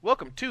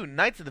Welcome to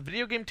Knights of the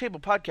Video Game Table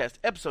Podcast,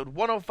 episode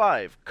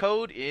 105,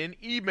 Code in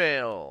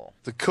Email.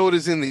 The code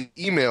is in the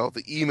email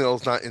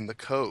is not in the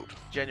code.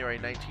 January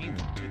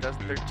 19th,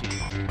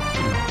 2013.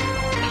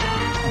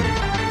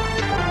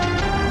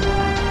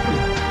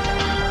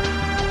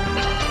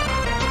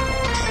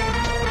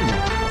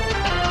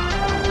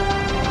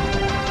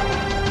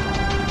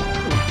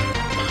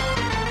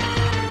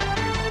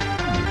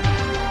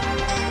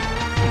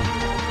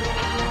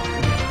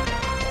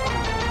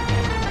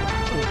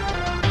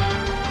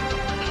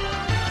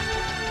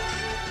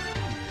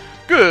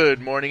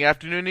 Good morning,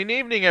 afternoon, and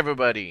evening,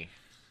 everybody.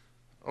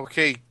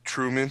 Okay,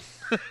 Truman.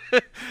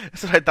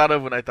 That's what I thought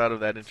of when I thought of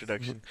that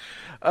introduction.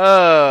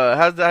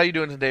 How you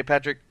doing today,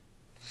 Patrick?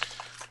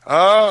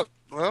 Well,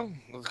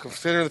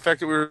 considering the fact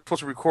that we were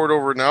supposed to record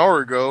over an hour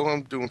ago,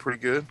 I'm doing pretty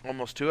good.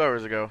 Almost 2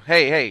 hours ago.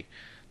 Hey,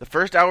 the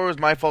first hour was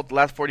my fault, the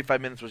last 45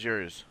 minutes was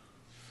yours.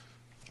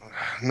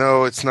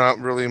 No, it's not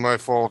really my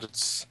fault.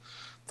 It's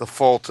the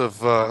fault of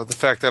the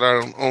fact that I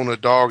don't own a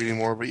dog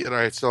anymore, but yet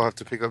I still have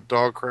to pick up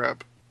dog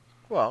crap.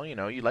 Well, you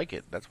know, you like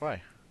it, that's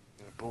why.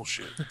 Yeah,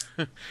 bullshit.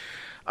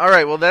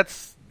 Alright, well,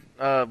 that's,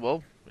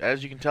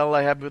 as you can tell,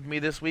 I have with me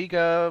this week,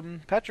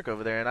 Patrick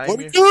over there, and I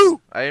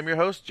am your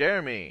host,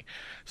 Jeremy.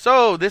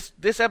 So,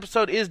 this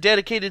episode is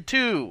dedicated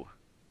to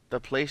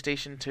the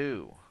PlayStation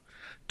 2.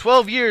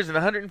 12 years and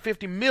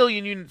 150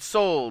 million units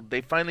sold. They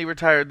finally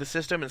retired the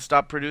system and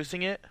stopped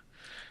producing it.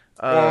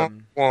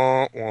 And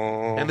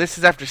this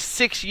is after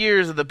 6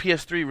 years of the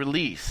PS3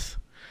 release.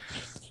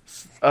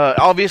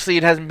 Obviously,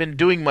 it hasn't been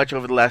doing much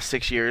over the last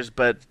 6 years,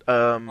 but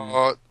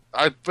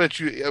I bet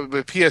you,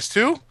 but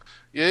PS2,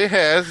 yeah, it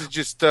has. It's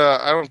just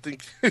I don't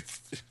think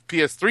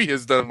PS3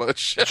 has done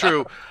much.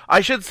 True. I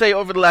should say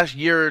over the last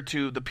year or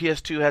two, the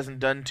PS2 hasn't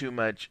done too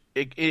much.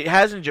 It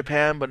has in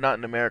Japan, but not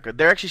in America.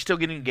 They're actually still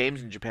getting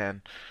games in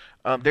Japan.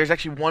 There's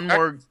actually one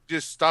more.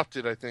 Just stopped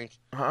it, I think.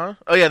 Huh?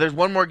 Oh yeah, there's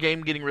one more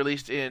game getting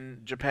released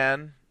in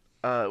Japan,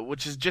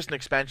 which is just an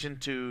expansion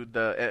to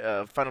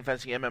the Final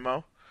Fantasy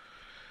MMO.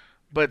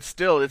 But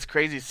still, it's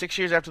crazy. 6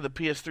 years after the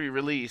PS3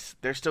 release,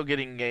 they're still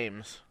getting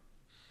games.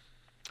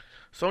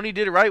 Sony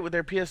did it right with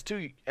their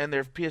PS2 and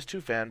their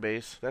PS2 fan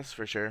base, that's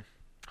for sure.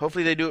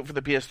 Hopefully they do it for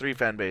the PS3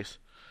 fan base.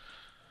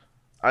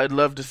 I'd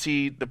love to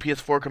see the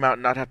PS4 come out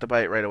and not have to buy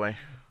it right away.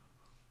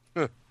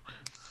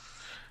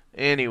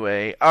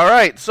 Anyway,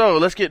 alright, so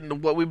let's get into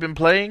what we've been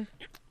playing.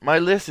 My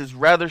list is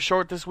rather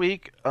short this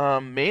week,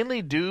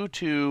 mainly due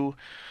to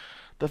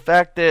the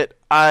fact that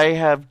I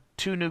have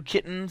 2 new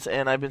kittens,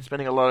 and I've been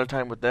spending a lot of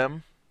time with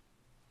them.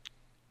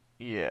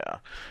 Yeah.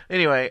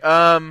 Anyway,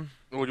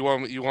 What, you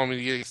want me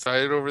to get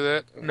excited over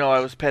that? no, I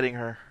was petting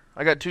her.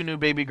 I got 2 new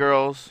baby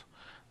girls.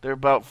 They're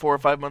about 4 or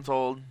 5 months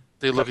old.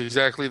 They look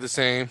exactly the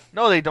same.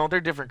 No, they don't.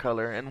 They're different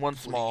color, and one's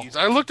small. Please.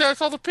 I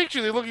saw the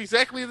picture. They look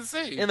exactly the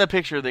same. In the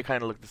picture, they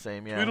kind of look the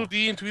same, yeah.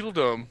 Tweedledee and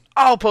Tweedledum.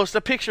 I'll post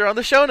a picture on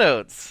the show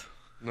notes.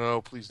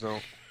 No, please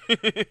don't.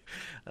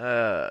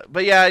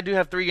 But yeah, I do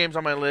have 3 games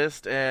on my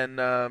list,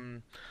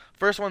 and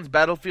first one's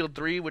Battlefield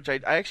 3, which I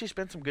actually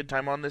spent some good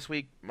time on this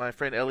week. My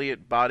friend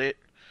Elliot bought it,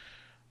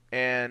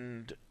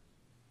 and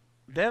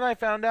then I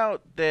found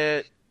out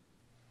that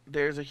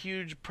there's a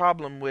huge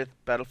problem with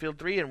Battlefield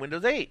 3 and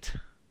Windows 8.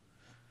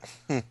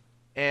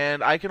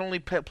 And I can only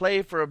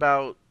play for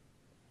about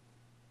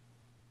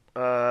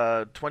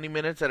 20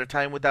 minutes at a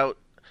time without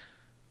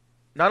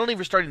not only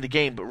restarting the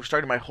game, but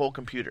restarting my whole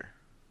computer.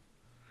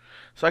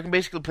 So I can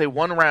basically play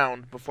one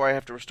round before I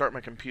have to restart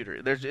my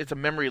computer. It's a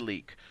memory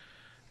leak.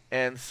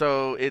 And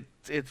so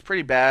it's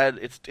pretty bad.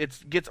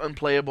 It gets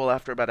unplayable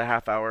after about a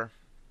half hour.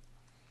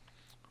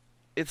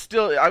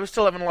 I was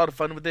still having a lot of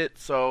fun with it,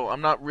 so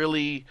I'm not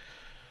really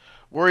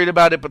worried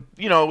about it, but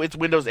you know, it's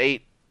Windows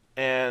 8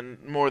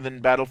 and more than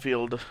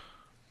Battlefield.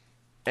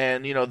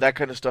 And you know, that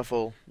kind of stuff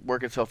will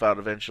work itself out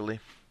eventually.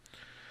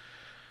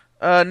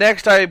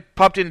 Next I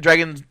popped in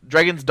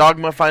Dragon's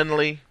Dogma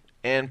finally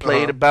and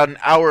played about an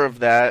hour of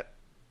that.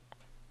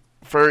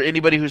 For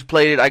anybody who's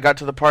played it, I got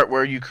to the part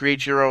where you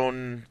create your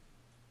own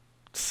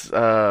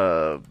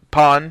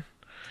pawn.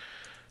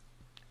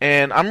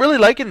 And I'm really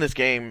liking this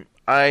game.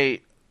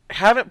 I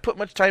haven't put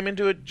much time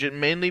into it,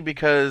 mainly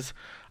because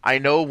I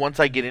know once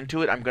I get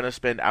into it, I'm going to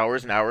spend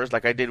hours and hours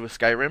like I did with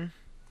Skyrim.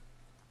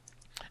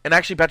 And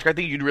actually, Patrick, I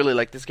think you'd really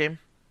like this game.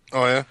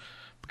 Oh, yeah?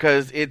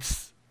 Because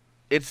it's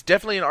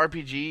definitely an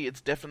RPG.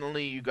 It's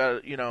definitely, it's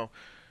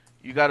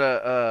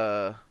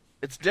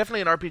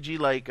definitely an RPG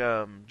like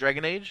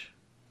Dragon Age.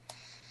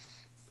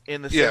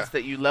 In the sense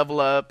that you level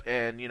up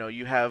and, you know,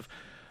 you have,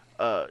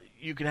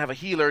 you can have a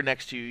healer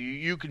next to you.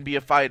 You can be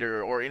a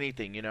fighter or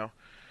anything, you know.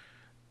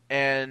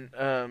 And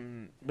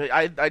but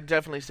I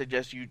definitely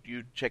suggest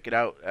you check it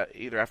out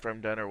either after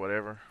I'm done or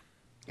whatever.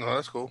 Oh,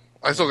 that's cool.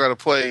 I still got to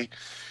play.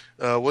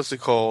 What's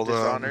it called?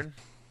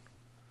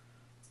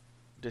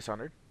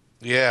 Dishonored.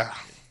 Yeah.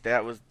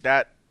 That was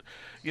that.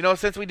 You know,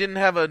 since we didn't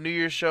have a New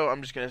Year's show,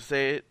 I'm just gonna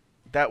say it.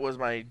 That was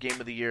my game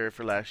of the year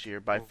for last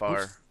year by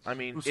far. I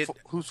mean,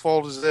 whose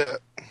fault is that?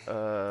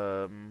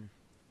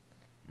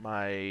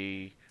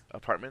 My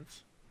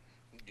apartments.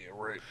 Yeah,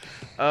 right.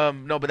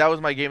 No, but that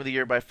was my game of the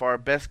year by far.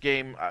 Best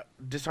game.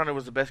 Dishonored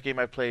was the best game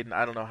I played in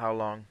I don't know how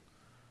long.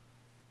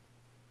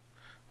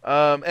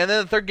 And then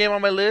the third game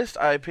on my list,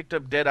 I picked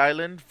up Dead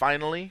Island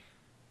finally.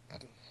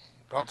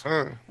 About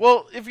time.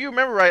 Well, if you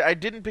remember right, I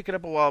didn't pick it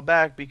up a while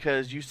back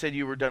because you said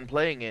you were done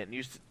playing it.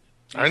 And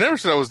I never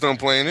said I was done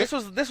playing it.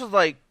 this was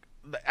like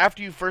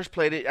after you first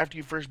played it, after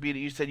you first beat it.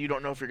 You said you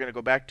don't know if you're gonna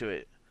go back to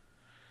it.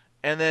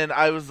 And then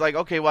I was like,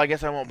 okay, well, I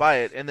guess I won't buy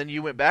it. And then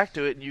you went back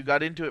to it and you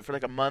got into it for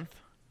like a month,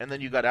 and then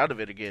you got out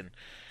of it again.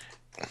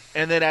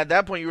 And then at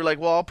that point, you were like,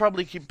 well, I'll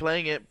probably keep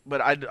playing it,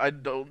 but I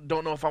don't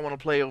know if I want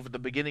to play over the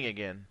beginning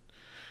again.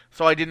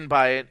 So I didn't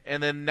buy it.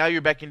 And then now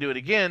you're back into it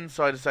again,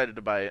 so I decided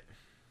to buy it.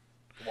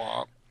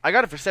 Wow. I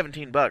got it for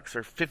 $17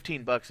 or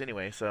 $15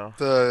 anyway. So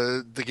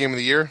the game of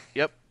the year.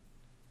 Yep.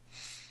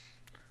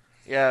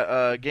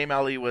 Yeah, Game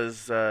Alley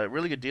was a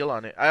really good deal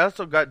on it. I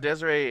also got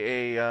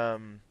Desiree a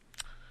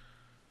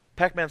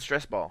Pac-Man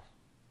stress ball.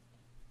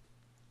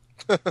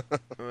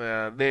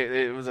 Yeah,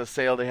 it was a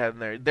sale they had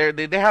in there.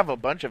 They have a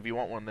bunch if you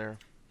want one there.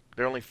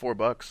 They're only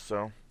 $4,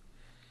 so.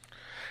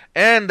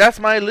 And that's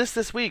my list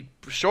this week.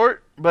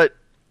 Short, but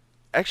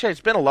actually I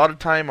spent a lot of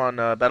time on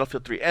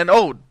Battlefield 3. And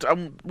I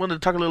wanted to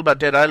talk a little about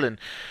Dead Island.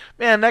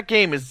 Man, that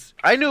game is.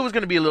 I knew it was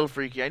going to be a little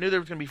freaky. I knew there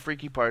was going to be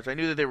freaky parts. I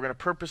knew that they were going to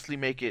purposely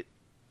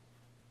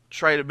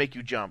try to make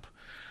you jump.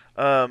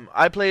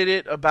 I played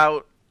it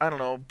about, I don't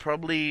know,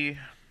 probably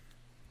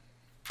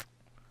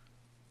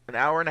an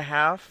hour and a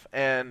half,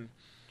 and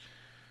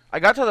I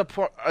got to the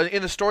part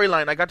in the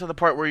storyline. I got to the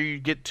part where you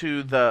get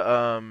to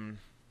the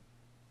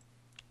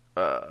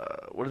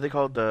what are they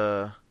called,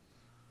 the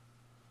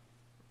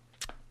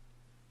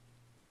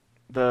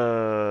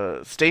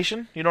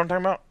station? You know what I'm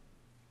talking about?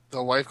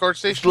 The lifeguard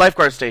station. It's the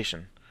lifeguard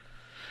station.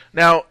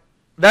 Now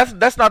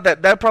that's not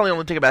that probably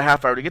only take about a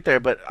half hour to get there,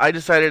 but I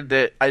decided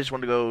that I just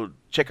wanted to go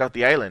check out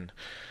the island.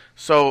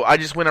 So I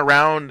just went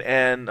around,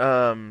 and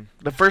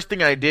the first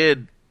thing I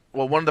did.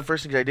 Well, one of the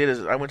first things I did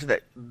is I went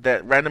to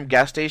that random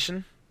gas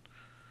station.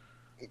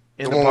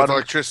 The one with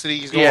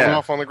electricity going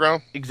off on the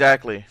ground?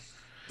 Exactly.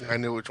 I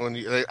knew which one.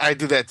 I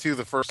did that too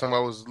the first time I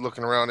was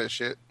looking around at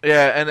shit.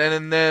 Yeah,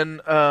 and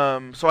then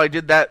so I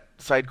did that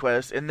side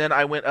quest, and then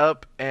I went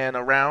up and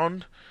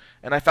around,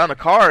 and I found a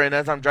car, and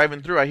as I'm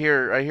driving through, I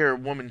hear a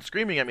woman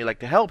screaming at me like,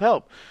 to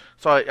help.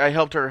 So I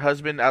helped her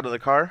husband out of the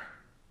car.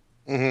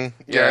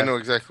 Mm-hmm. Yeah, I know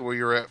exactly where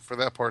you're at for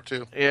that part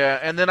too. Yeah,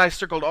 and then I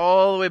circled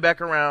all the way back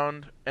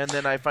around, and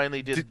then I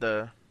finally did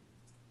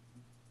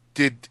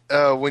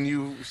when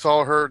you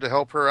saw her to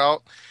help her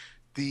out,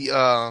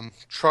 the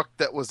truck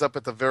that was up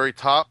at the very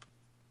top,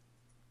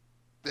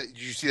 did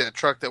you see that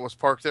truck that was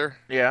parked there?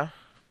 Yeah.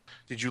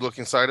 Did you look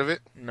inside of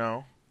it?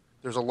 No.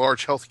 There's a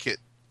large health kit.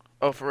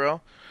 Oh, for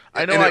real?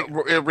 I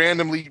know. It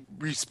randomly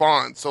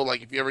respawns, so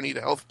like if you ever need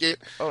a health kit,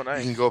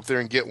 nice. You can go up there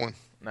and get one.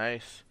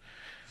 Nice.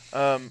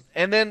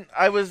 And then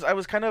I was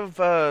kind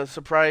of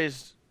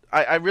surprised.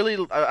 I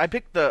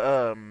picked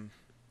the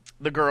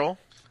girl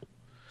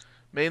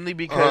mainly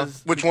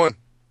because which one?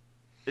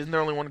 Isn't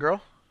there only one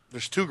girl?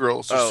 There's two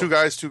girls. There's two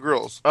guys, two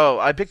girls. Oh,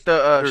 I picked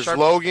the. There's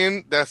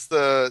Logan. That's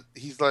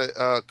he's like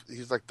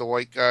the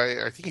white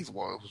guy. I think he's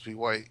supposed to be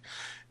white,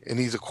 and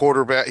he's a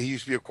quarterback. He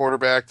used to be a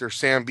quarterback. There's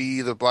Sam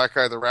B, the black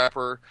guy, the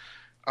rapper.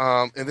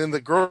 And then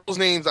the girls'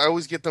 names, I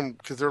always get them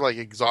because they're like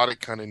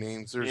exotic kind of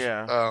names. There's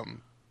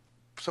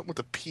something with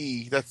a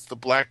P. That's the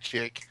black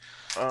chick,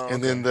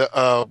 and then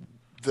the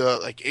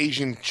like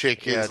Asian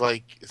chick is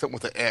like something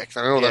with an X.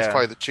 I know that's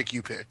probably the chick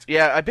you picked.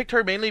 Yeah, I picked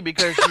her mainly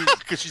because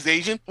she's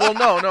Asian. Well,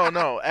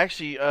 no.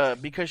 Actually,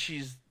 because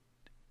she's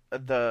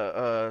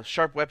the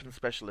sharp weapons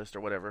specialist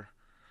or whatever.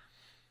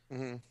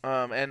 Mm-hmm.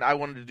 And I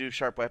wanted to do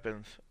sharp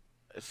weapons,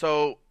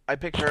 so I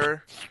picked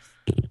her.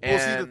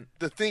 And see,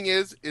 the thing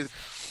is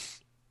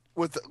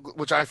with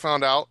which I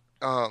found out,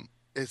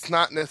 it's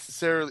not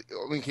necessarily.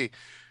 I mean,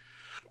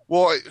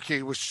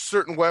 with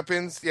certain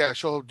weapons,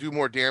 she'll do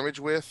more damage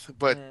with,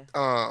 but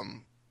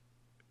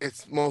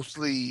it's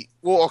mostly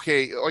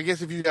I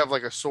guess if you have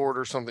like a sword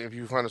or something, if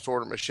you find a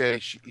sword or machete,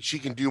 she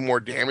can do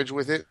more damage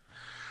with it.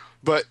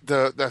 But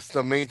that's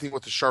the main thing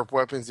with the sharp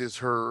weapons is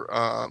her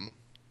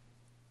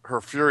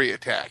fury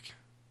attack.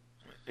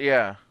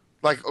 Yeah.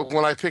 Like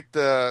when I picked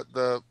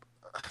the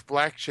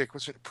black chick,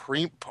 what's it?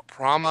 Puma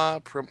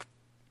or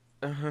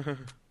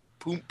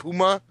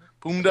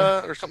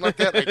something like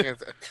that. I can't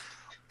say.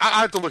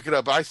 I have to look it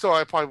up. I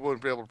probably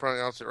wouldn't be able to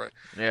pronounce it right.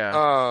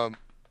 Yeah.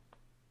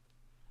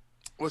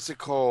 What's it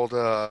called?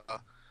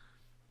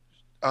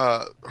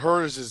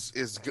 Hers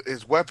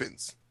is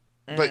weapons,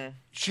 but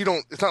she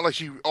don't. It's not like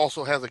she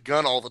also has a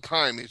gun all the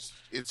time.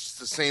 It's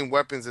the same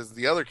weapons as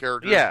the other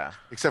characters. Yeah.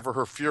 Except for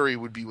her fury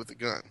would be with a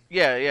gun.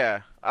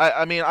 Yeah.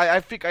 I mean, I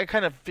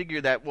kind of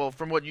figured that. Well,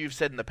 from what you've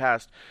said in the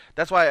past,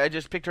 that's why I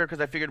just picked her because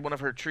I figured one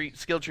of her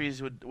skill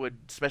trees would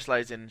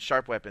specialize in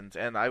sharp weapons,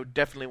 and I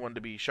definitely wanted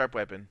to be sharp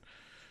weapon.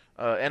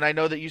 And I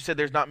know that you said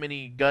there's not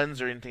many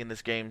guns or anything in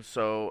this game,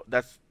 so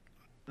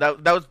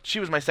she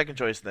was my second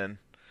choice then.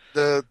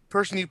 The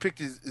person you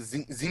picked is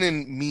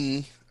Xian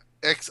Mi,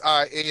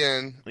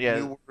 Xian. Yeah.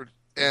 New word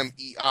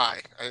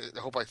I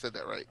hope I said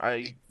that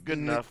right. Good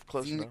enough,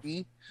 close enough.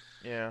 Xenei.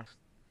 Yeah.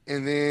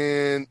 And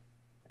then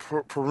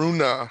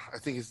Peruna, I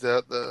think is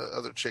the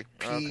other chick.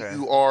 Okay.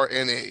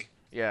 Purna.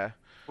 Yeah.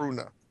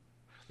 Peruna.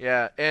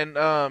 Yeah. And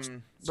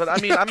but I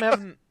mean, I'm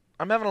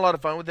having a lot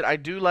of fun with it. I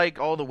do like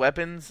all the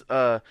weapons.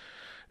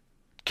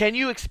 Can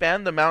you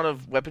expand the amount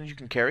of weapons you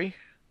can carry?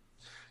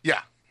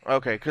 Yeah.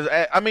 Okay, because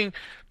I mean,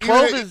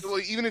 12 is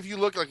even if you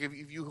look like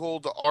if you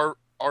hold the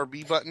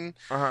RB button,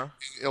 uh-huh.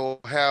 it'll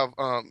have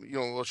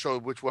it'll show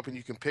which weapon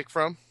you can pick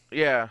from.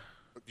 Yeah.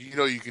 You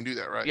know you can do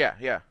that, right? Yeah,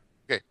 yeah.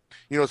 Okay.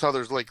 You notice how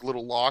there's like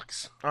little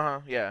locks?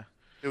 Uh-huh, yeah.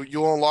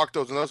 You'll unlock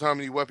those, and that's how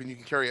many weapons you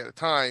can carry at a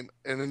time.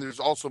 And then there's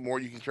also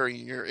more you can carry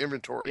in your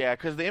inventory. Yeah,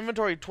 because the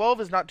inventory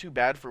 12 is not too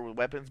bad for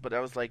weapons, but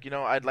I was like,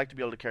 I'd like to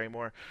be able to carry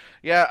more.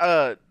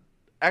 Yeah.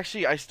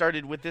 Actually, I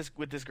started with this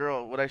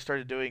girl. What I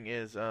started doing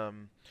is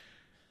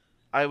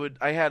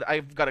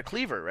I've got a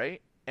cleaver,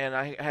 right? And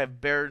I have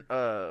what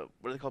are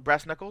they called,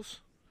 brass knuckles?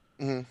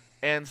 Mm-hmm.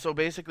 And so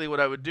basically what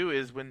I would do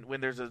is when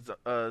there's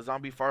a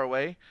zombie far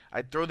away,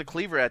 I'd throw the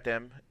cleaver at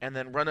them and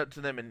then run up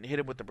to them and hit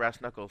him with the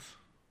brass knuckles.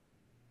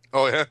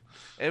 Oh yeah.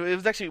 And it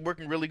was actually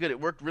working really good. It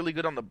worked really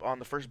good on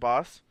the first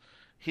boss.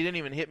 He didn't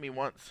even hit me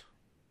once.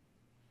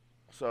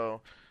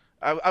 So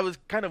I was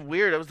kind of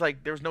weird. I was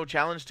like, there was no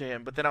challenge to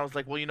him. But then I was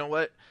like, well, you know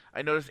what?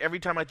 I noticed every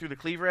time I threw the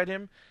cleaver at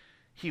him,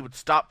 he would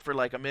stop for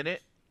like a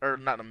minute. Or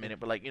not a minute,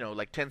 but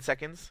like 10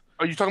 seconds.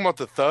 Are you talking about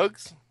the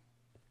thugs?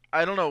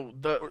 I don't know.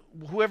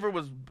 Whoever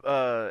was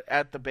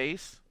at the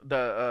base,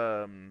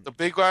 the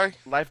big guy,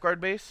 lifeguard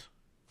base.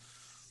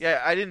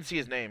 Yeah, I didn't see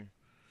his name,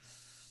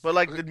 but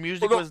like the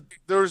music was.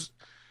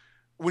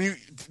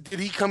 Did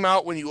he come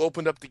out when you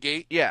opened up the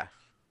gate? Yeah.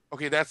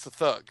 Okay, that's the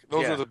thug.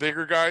 Those are the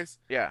bigger guys.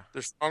 Yeah.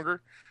 They're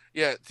stronger.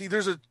 Yeah. See,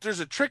 there's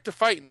a trick to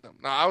fighting them.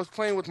 Now, I was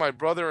playing with my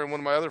brother and one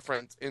of my other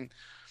friends, and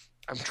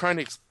I'm trying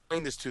to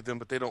explain this to them,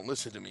 but they don't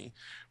listen to me.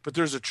 But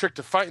there's a trick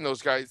to fighting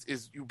those guys.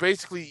 Is you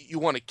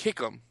want to kick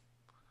them,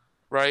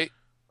 right?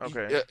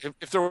 Okay.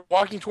 If they're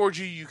walking towards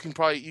you, you can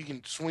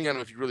swing at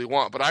them if you really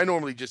want. But I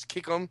normally just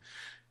kick them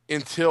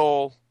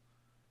until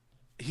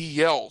he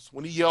yells.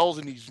 When he yells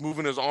and he's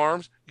moving his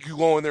arms, you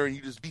go in there and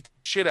you just beat the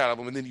shit out of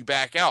him, and then you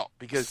back out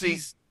because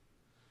he's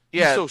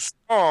so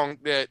strong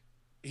that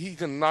he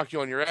can knock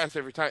you on your ass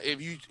every time.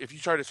 If you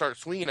try to start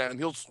swinging at him,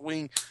 he'll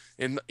swing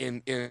and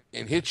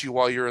hit you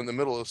while you're in the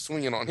middle of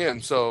swinging on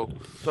him. So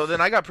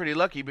then I got pretty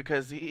lucky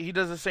because he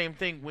does the same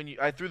thing.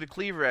 I threw the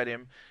cleaver at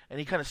him and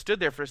he kind of stood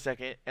there for a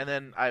second, and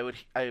then I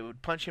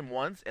would punch him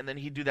once, and then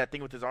he'd do that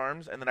thing with his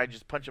arms, and then I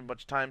just punch him a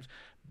bunch of times,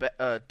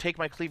 take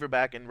my cleaver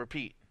back and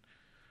repeat.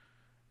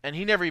 And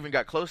he never even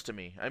got close to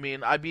me. I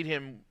mean, I beat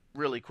him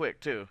really quick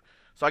too.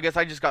 So I guess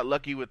I just got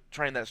lucky with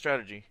trying that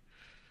strategy.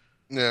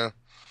 Yeah.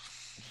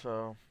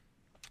 So,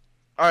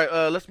 all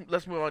right, let's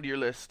move on to your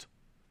list.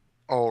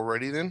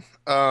 Alrighty then.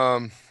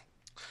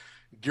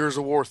 Gears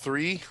of War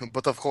 3,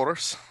 but of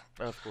course.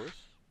 Of course.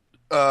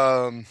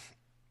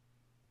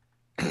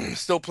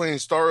 Still playing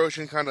Star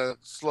Ocean, kind of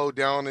slowed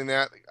down in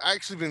that. I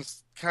actually been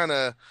kind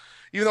of,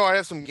 even though I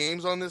have some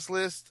games on this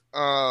list,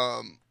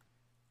 a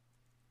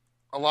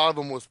lot of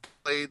them was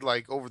played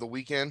like over the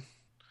weekend.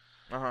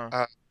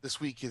 Uh-huh.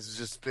 This week has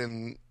just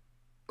been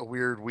a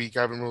weird week.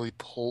 I haven't really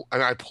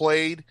I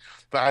played,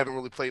 but I haven't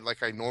really played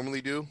like I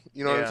normally do.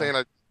 You know what I'm saying?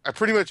 I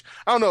pretty much,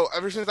 I don't know,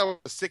 ever since I was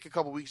sick a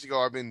couple weeks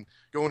ago, I've been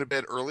going to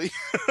bed early.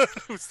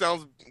 It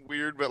sounds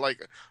weird, but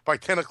like by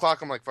 10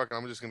 o'clock, I'm like, fuck it,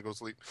 I'm just going to go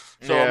sleep.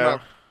 So I'm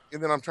not,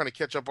 and then I'm trying to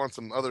catch up on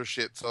some other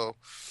shit. So,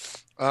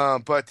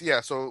 but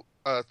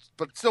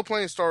still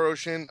playing Star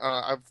Ocean.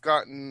 I've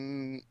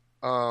gotten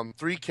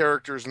 3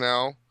 characters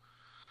now.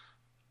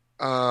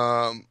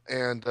 And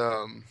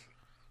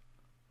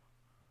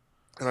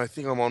I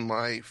think I'm on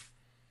my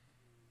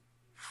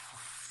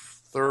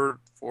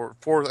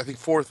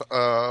fourth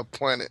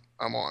planet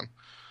I'm on.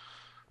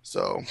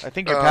 So I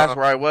think you're past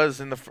where I was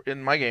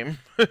in my game.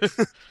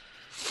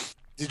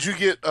 Did you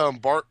get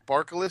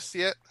Barkalis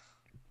yet?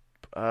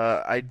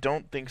 I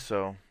don't think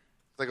so.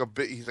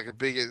 He's like a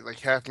big like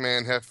half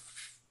man,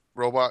 half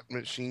robot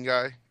machine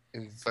guy,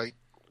 and he's like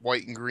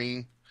white and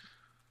green,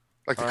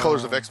 like the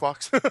colors of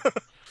Xbox.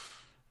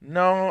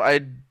 No,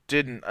 I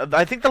didn't.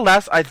 I think the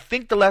last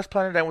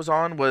planet I was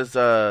on was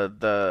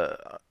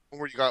the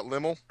where you got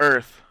Limmel?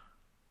 Earth.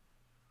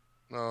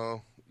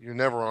 No, you're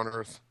never on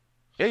Earth.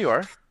 Yeah, you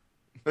are.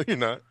 No, you're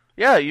not.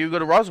 Yeah, you go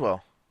to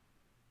Roswell.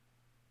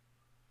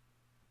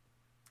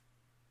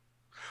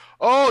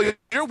 Oh,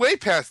 you're way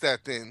past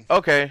that then.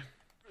 Okay.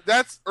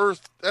 That's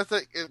Earth.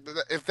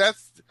 If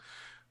that's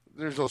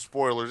there's no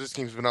spoilers. This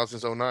game's been out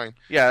since 2009.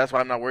 Yeah, that's why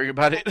I'm not worried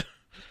about it.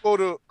 Go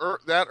to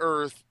that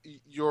Earth.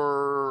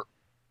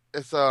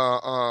 It's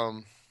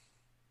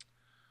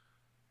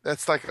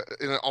that's like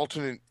in an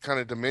alternate kind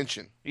of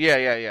dimension. Yeah.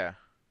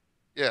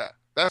 Yeah,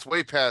 that's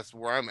way past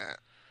where I'm at.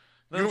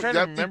 I'm trying to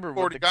remember. You've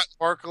already gotten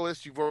Barkalis.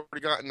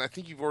 I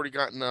think you've already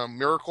gotten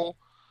Miracle.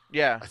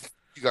 Yeah. I think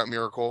you got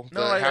Miracle.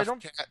 No, I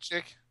don't. Cat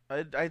chick.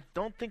 I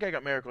don't think I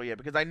got Miracle yet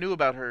because I knew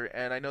about her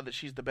and I know that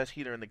she's the best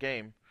healer in the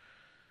game.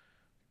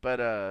 But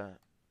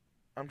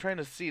I'm trying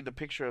to see the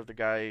picture of the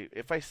guy.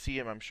 If I see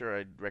him, I'm sure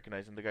I'd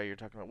recognize him. The guy you're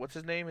talking about. What's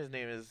his name? His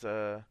name is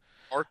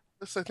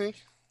Arcus, I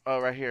think. oh,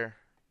 right here.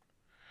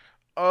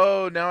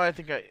 Oh, now I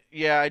think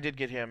yeah, I did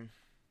get him.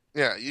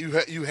 Yeah, you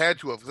had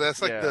to have.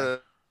 Yeah.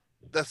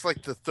 That's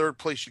like the third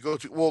place you go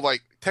to. Well,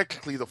 like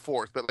technically the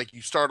fourth, but like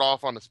you start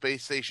off on the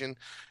space station,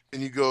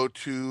 and you go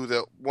to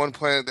the one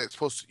planet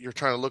that's you're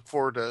trying to look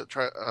for to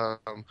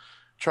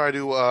try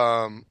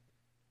to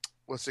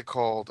what's it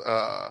called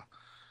uh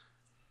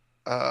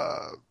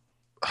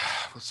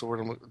what's the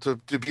word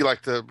to be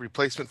like the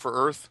replacement for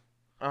Earth,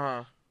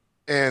 Uh-huh.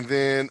 and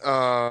then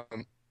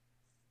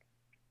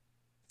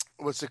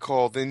what's it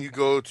called? Then you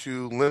go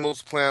to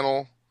Limel's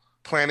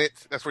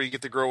planet. That's where you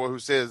get the girl who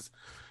says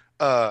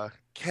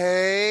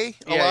K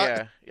a Yeah,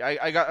 lot. yeah.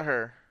 I got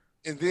her.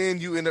 And then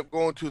you end up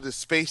going to the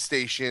space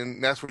station.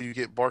 And that's where you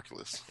get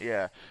Barkulus.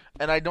 Yeah.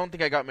 And I don't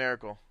think I got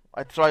Miracle.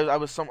 I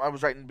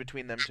was right in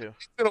between them two.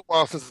 It's been a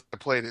while since I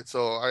played it,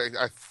 so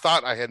I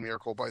thought I had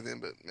Miracle by then,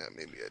 but yeah,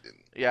 maybe I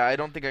didn't. Yeah, I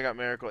don't think I got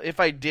Miracle. If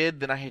I did,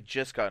 then I had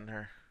just gotten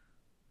her.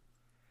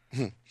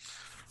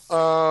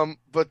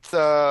 But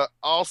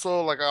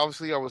also, like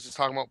obviously, I was just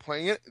talking about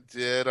playing it,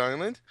 Dead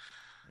Island.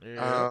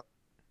 Yeah. Uh,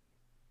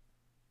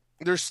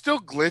 there's still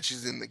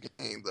glitches in the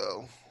game,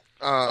 though.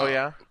 Oh Uh,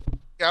 yeah.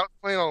 yeah, I was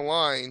playing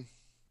online,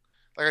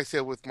 like I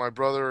said, with my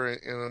brother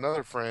and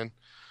another friend,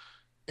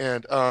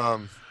 and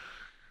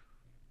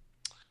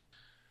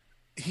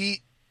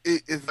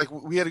it's like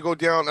we had to go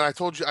down, and I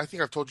told you, I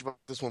think I've told you about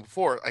this one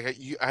before. Like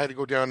I had to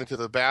go down into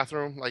the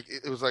bathroom, like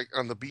it was like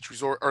on the beach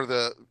resort or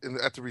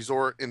at the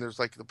resort, and there's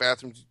like the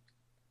bathrooms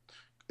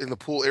in the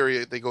pool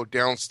area. They go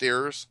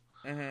downstairs,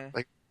 Mhm.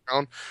 like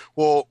down.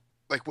 Well,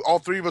 like all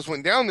three of us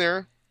went down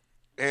there,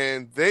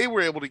 and they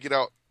were able to get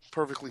out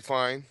perfectly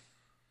fine.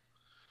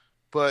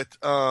 But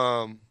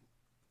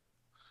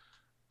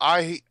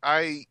I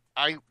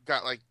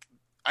got like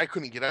I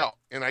couldn't get out,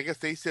 and I guess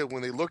they said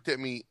when they looked at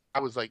me, I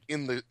was like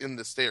in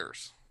the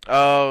stairs.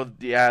 Oh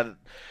yeah.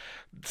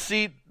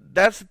 See,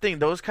 that's the thing.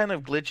 Those kind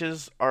of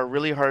glitches are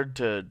really hard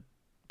to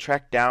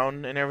track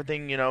down and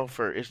everything.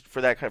 For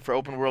that kind for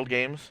open world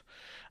games.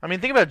 I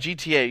mean, think about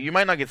GTA. You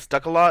might not get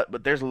stuck a lot,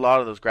 but there's a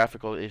lot of those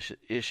graphical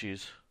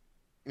issues.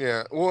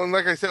 Yeah, well, and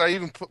like I said, I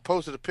even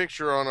posted a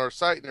picture on our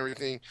site and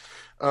everything.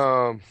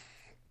 Um,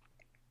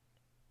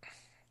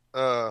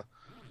 uh,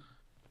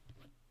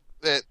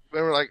 that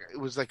remember, like it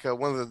was like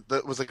one of the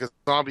it was like a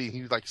zombie.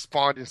 He like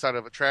spawned inside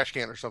of a trash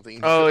can or something.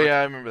 And he Oh couldn't like yeah,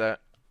 I remember that.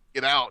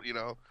 get out, you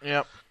know.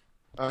 Yep.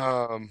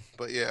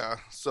 But yeah,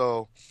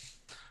 so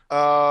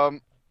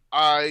um,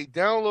 I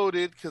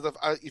downloaded because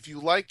if you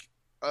like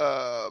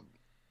uh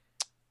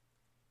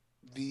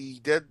the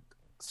Dead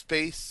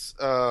Space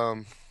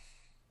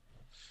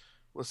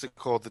what's it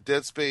called? The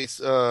Dead Space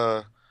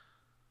um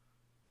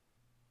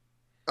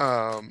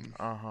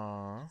Uh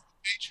huh.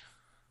 page.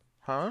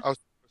 Huh? I was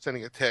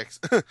sending a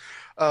text.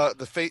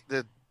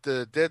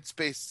 The Dead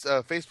Space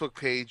Facebook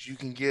page, you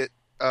can get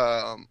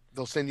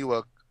they'll send you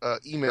a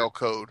email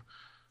code.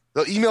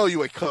 They'll email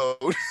you a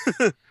code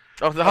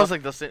Oh, I uh, was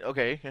like the same.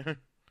 Okay.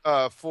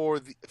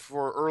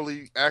 for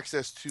early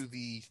access to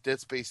the Dead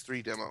Space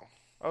 3 demo.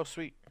 Oh,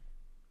 sweet.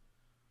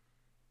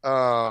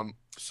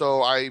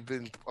 So I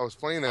was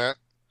playing that.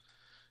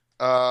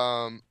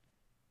 Um,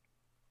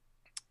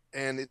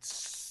 and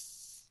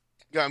it's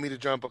got me to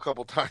jump a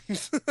couple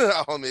times.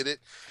 I'll admit it.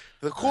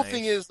 The cool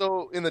thing Nice. is,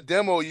 though, in the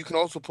demo, you can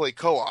also play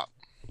co-op.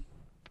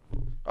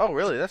 Oh,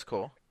 really? That's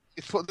cool.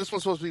 This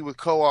one's supposed to be with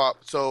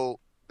co-op, so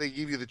they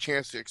give you the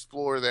chance to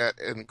explore that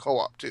in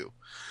co-op too.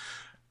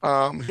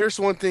 Here's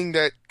one thing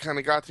that kind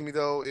of got to me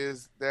though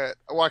is that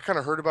I kind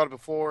of heard about it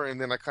before, and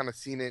then I kind of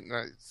seen it, and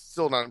I'm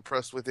still not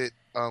impressed with it.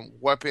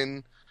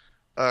 Weapon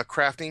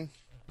crafting.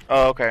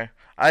 Oh, okay.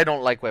 I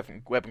don't like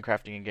weapon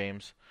crafting in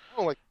games. I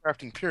don't like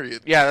crafting,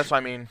 period. Yeah, that's what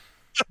I mean.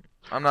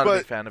 I'm not a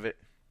big But fan of it.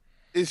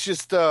 it's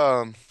just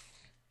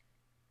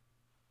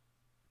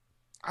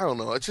I don't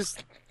know. It's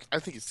just I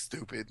think it's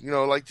stupid. You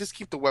know, like just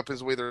keep the weapons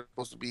the way they're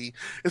supposed to be.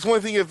 It's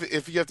one thing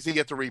if you have to say you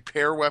have to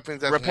repair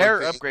weapons. That's one Repair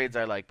thing. upgrades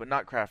I like, but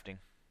not crafting.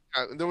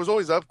 There was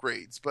always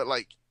upgrades, but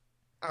like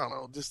I don't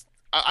know. Just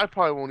I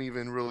probably won't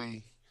even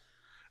really.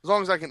 As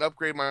long as I can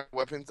upgrade my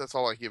weapons, that's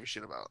all I give a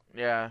shit about.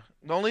 Yeah.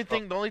 The only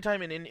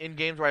time in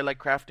games where I like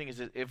crafting is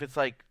if it's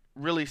like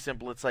really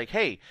simple. It's like,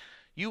 hey,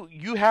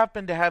 you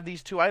happen to have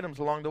these two items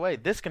along the way.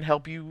 This can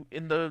help you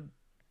in the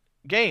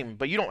game,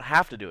 but you don't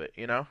have to do it.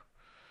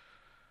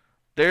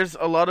 There's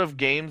a lot of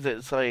games that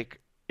it's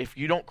like if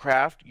you don't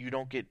craft, you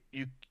don't get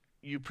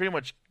you pretty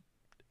much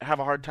have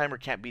a hard time or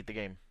can't beat the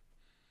game,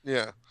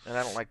 Yeah. and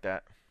I don't like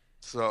that.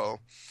 So,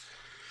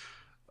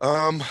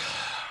 um,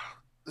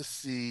 let's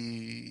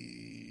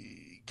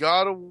see.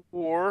 God of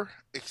War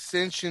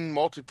Extension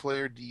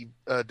multiplayer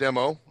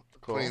demo.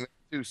 Cool. Playing that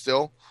too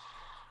still.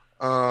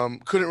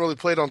 Couldn't really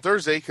play it on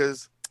Thursday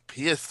because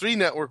PS3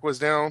 network was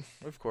down.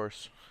 Of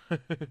course.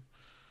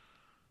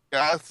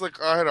 Yeah, it's like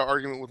I had an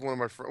argument with one of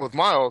my friends, with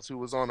Miles, who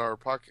was on our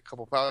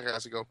couple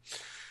podcasts ago.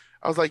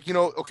 I was like,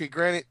 okay,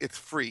 granted, it's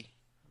free.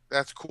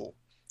 That's cool.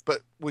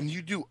 But when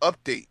you do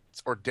updates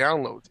or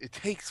downloads, it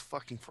takes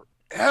fucking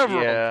ever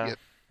on Yeah. PS.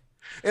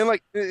 And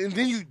like, and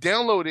then you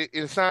download it,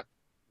 and it's not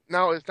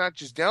now. It's not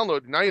just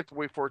download. Now you have to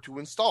wait for it to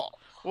install.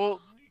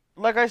 Well,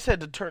 like I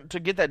said, to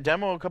get that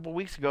demo a couple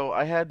weeks ago,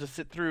 I had to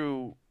sit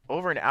through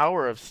over an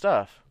hour of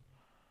stuff.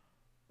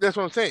 That's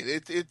what I'm saying.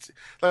 It's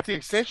like the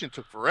extension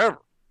took forever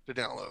to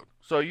download.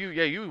 So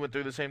you went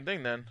through the same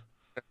thing then.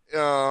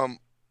 Um,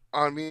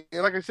 I mean,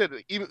 and like I said,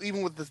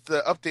 even with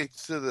the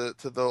updates to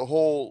the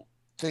whole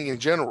thing in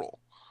general,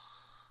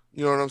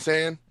 you know what I'm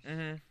saying?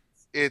 Hmm.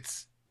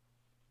 It's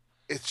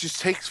it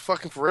just takes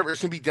fucking forever.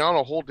 It's gonna be down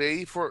a whole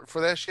day for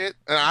that shit,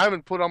 and I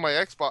haven't put on my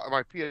Xbox,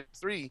 my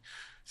PS3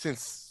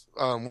 since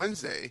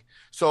Wednesday.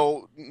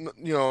 So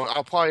you know,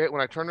 I'll probably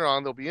when I turn it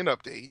on, there'll be an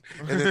update,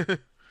 and then it'll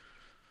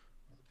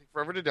take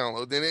forever to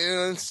download. Then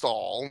it'll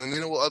install, and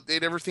then it will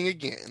update everything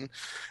again.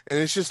 And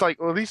it's just like,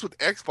 well, at least with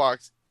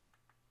Xbox,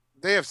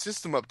 they have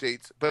system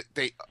updates, but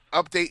they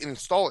update and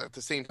install it at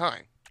the same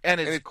time.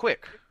 And And it's it's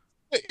quick.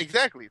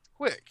 exactly, it's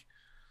quick.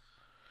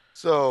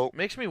 So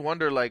Makes me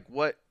wonder like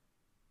what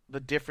the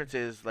difference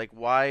is, like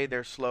why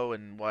they're slow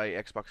and why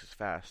Xbox is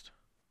fast.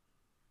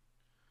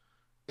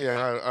 yeah,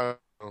 I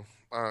don't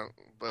know.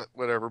 But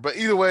whatever. But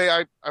either way,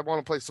 I want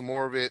to play some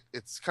more of it.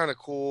 It's kind of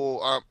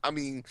cool. I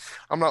mean,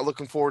 I'm not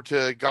looking forward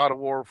to God of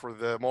War for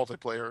the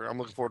multiplayer. I'm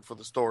looking forward for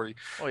the story.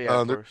 Oh yeah,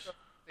 of There course.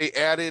 they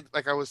added,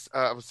 like I was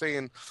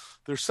saying,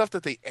 there's stuff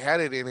that they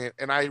added in it,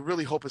 and I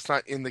really hope it's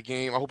not in the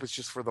game. I hope it's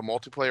just for the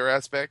multiplayer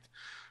aspect.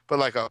 But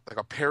like a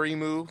parry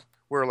move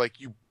where like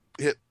you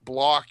hit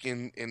block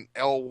in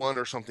L1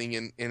 or something,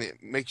 and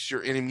it makes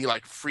your enemy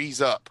like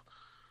freeze up.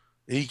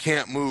 And he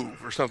can't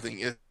move or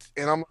something.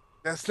 And I'm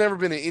that's never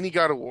been in any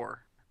God of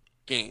War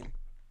game.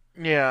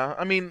 Yeah,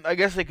 I mean, I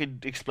guess they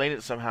could explain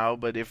it somehow,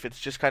 but if it's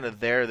just kind of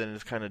there, then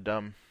it's kind of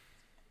dumb.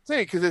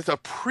 Saying because it's a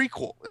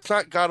prequel. It's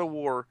not God of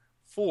War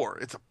 4.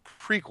 It's a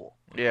prequel.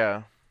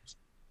 Yeah.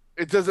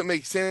 It doesn't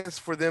make sense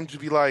for them to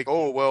be like,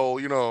 oh well,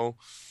 you know,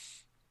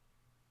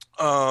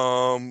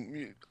 I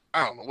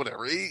don't know,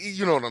 whatever.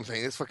 You know what I'm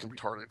saying? It's fucking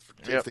retarded.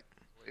 Yep.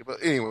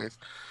 But anyways,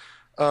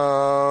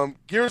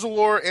 Gears of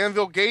War,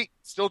 Anvil Gate,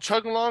 still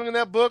chugging along in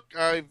that book.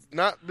 I've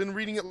not been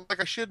reading it like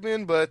I should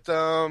been, but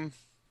Well,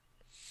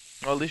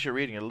 at least you're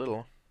reading it a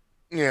little.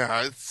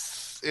 yeah,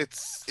 it's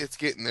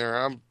getting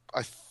there.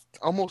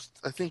 Almost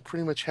I think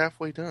pretty much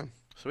halfway done.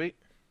 Sweet.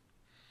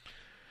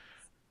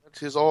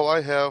 That is all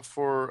I have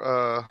for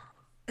All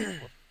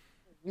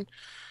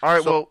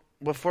right. so Well,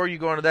 before you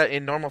go into that,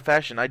 in normal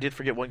fashion, I did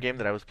forget one game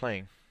that I was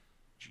playing.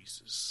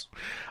 Jesus.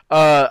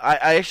 I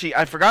actually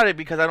I forgot it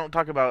because I don't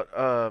talk about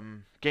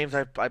games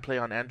I play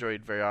on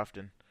Android very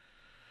often.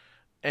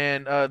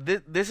 And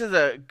this is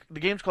the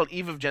game's called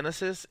Eve of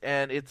Genesis,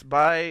 and it's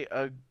by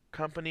a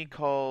company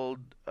called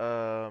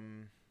oh,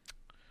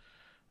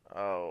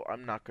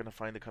 I'm not gonna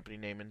find the company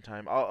name in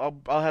time. I'll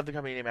have the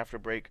company name after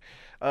break.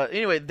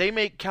 Anyway, they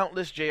make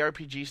countless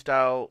JRPG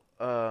style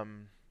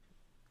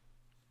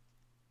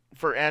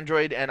for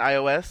Android and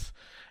iOS,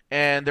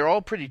 and they're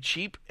all pretty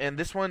cheap. And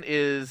this one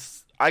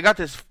is I got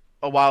this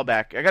a while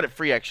back. I got it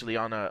free actually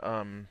on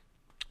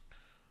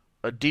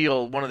a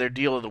deal, one of their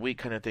deal of the week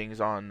kind of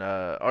things on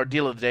or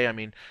deal of the day. I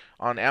mean,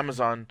 on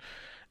Amazon,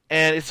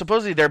 and it's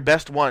supposedly their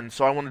best one.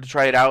 So I wanted to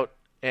try it out,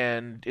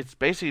 and it's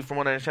basically, from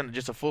what I understand,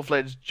 just a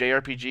full-fledged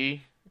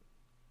JRPG,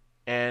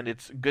 and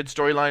it's good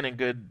storyline and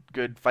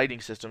good fighting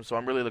system. So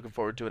I'm really looking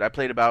forward to it. I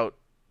played about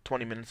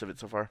 20 minutes of it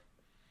so far.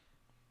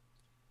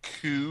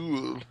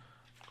 Cool.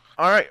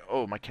 All right.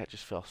 Oh, my cat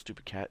just fell.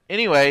 Stupid cat.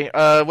 Anyway,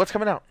 what's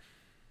coming out?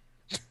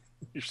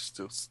 You're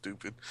still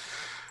stupid.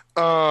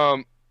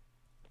 Um,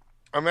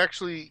 I'm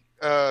actually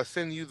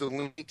sending you the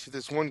link to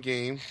this one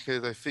game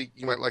because I think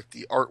you might like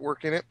the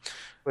artwork in it.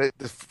 But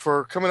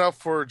for coming out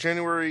for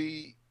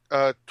January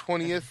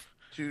 20th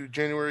to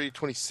January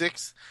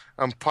 26th,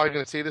 I'm probably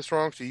going to say this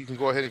wrong, so you can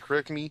go ahead and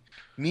correct me.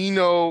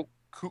 Nino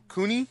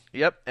Kuni,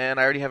 Yep, and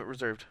I already have it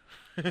reserved.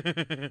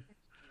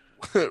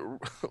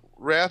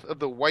 Wrath of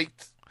the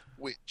White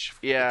Witch.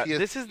 Yeah, PS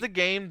this is the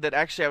game that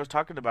actually I was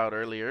talking about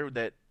earlier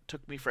that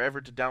took me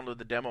forever to download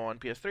the demo on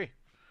PS3.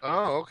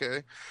 Oh,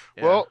 okay.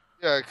 Yeah. Well,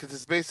 yeah, because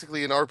it's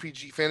basically an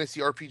RPG, fantasy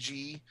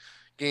RPG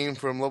game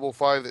from Level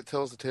 5 that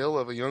tells the tale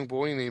of a young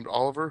boy named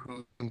Oliver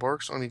who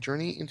embarks on a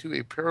journey into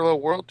a parallel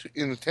world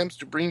in attempts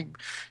to bring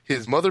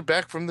his mother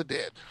back from the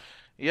dead.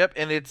 Yep,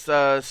 and it's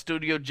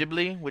Studio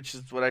Ghibli, which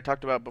is what I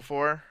talked about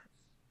before,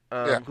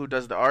 Yeah. who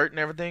does the art and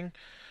everything.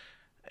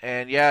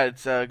 And yeah,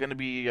 it's going to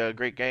be a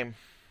great game.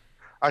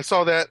 I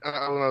saw that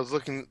when I was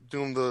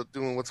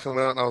doing what's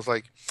coming out, and I was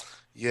like,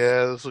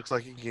 yeah, this looks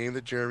like a game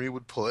that Jeremy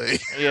would play.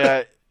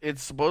 Yeah,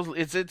 it's supposedly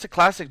it's a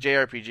classic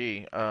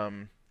JRPG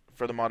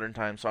for the modern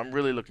time, so I'm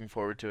really looking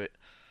forward to it.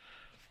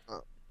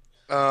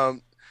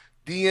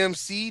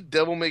 DMC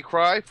Devil May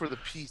Cry for the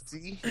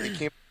PC. It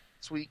came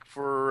this week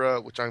for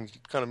which I'm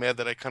kind of mad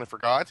that I kind of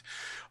forgot.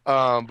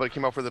 But it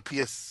came out for the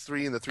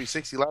PS3 and the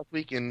 360 last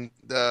week, and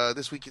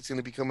this week it's going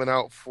to be coming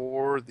out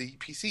for the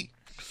PC.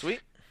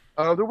 Sweet.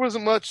 There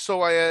wasn't much,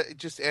 so I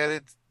just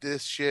added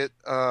this shit.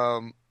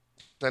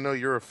 I know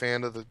you're a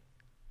fan of the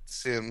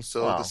Sims,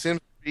 so Wow. the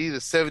Sims 3, the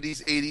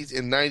 70s, 80s,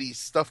 and 90s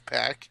stuff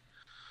pack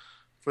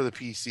for the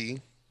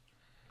PC,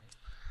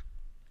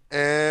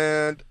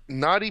 and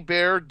Naughty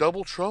Bear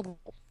Double Trouble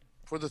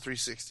for the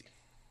 360.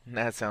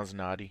 That sounds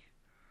naughty.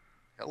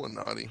 Hella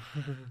naughty.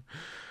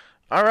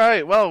 All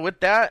right. Well,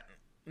 with that,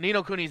 Ni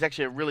no Kuni is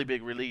actually a really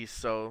big release.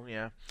 So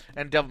yeah,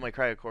 and Devil May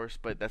Cry, of course,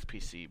 but that's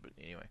PC. But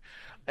anyway,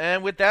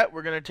 and with that,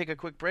 we're gonna take a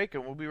quick break,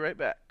 and we'll be right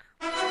back.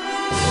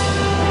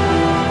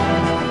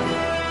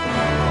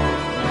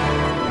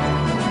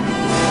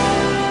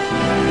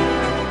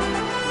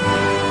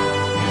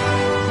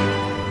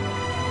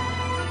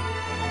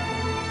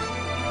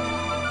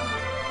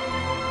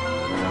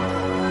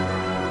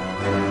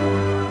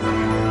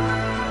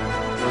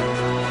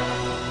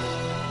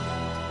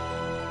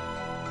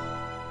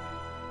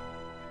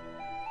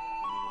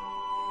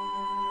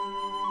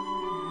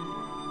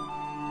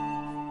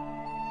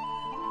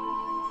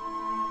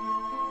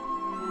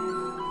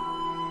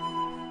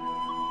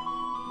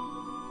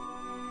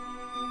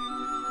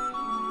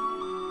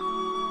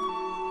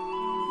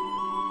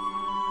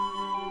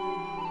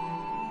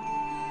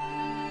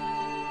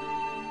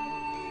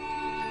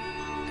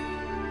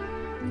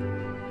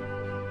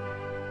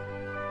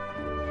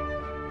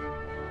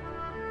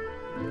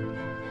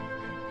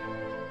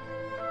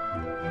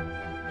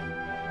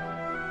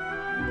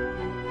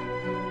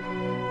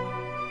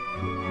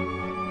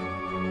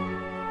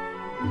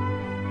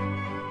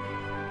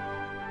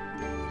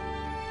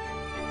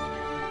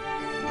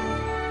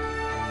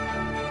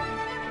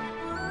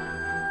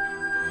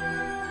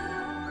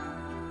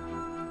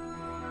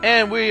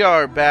 And we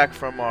are back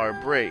from our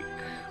break.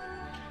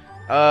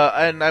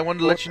 And I wanted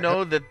to let you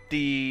know that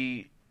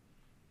the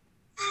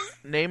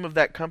name of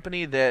that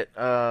company that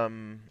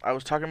I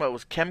was talking about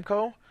was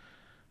Kemco.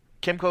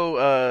 Kemco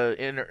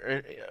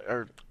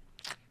or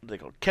they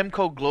call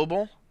Kemco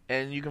Global,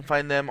 and you can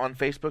find them on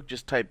Facebook.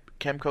 Just type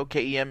Kemco,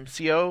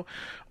 Kemco,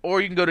 or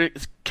you can go to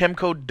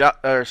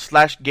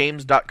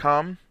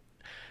kemco.games.com.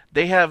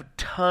 They have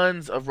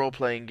tons of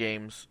role-playing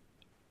games.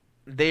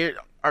 They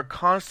are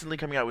constantly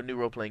coming out with new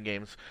role-playing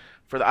games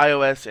for the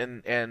iOS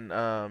and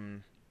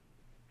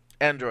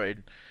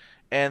Android,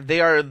 and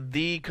they are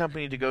the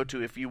company to go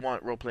to if you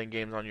want role-playing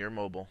games on your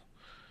mobile.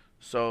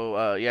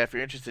 So yeah, if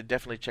you're interested,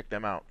 definitely check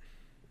them out.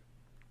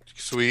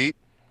 Sweet.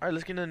 All right,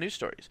 let's get into the news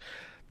stories.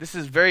 This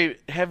is very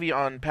heavy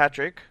on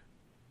Patrick,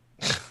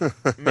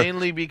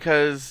 mainly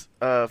because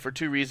for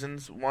two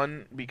reasons.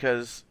 One,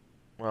 because,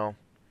 well,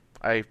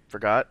 I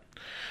forgot.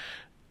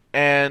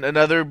 And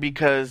another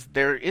because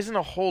there isn't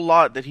a whole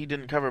lot that he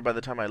didn't cover by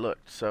the time I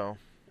looked. So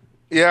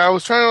Yeah, I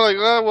was trying to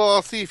well,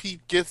 I'll see if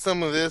he gets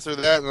some of this or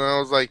that, and I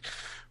was like,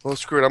 well,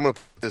 screw it, I'm gonna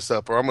put this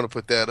up or I'm gonna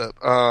put that up.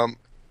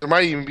 There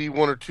might even be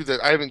one or two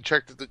that I haven't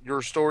checked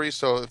your story,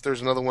 so if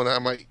there's another one that I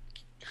might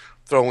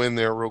throw in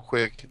there real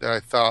quick that I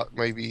thought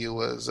maybe it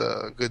was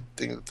a good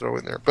thing to throw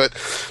in there. But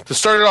to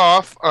start it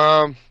off,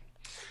 well,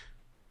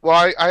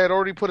 I had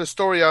already put a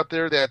story out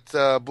there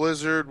that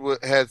Blizzard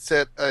had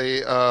set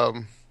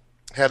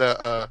had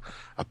a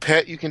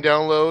pet you can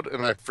download,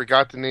 and I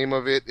forgot the name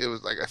of it. It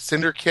was like a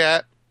Cinder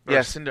Cat.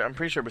 yeah, Cinder. I'm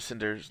pretty sure it was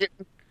Cinder's.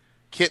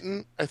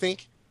 Kitten, I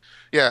think.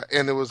 Yeah,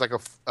 and it was like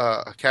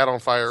a cat on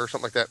fire or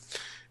something like that.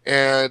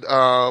 And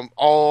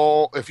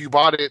if you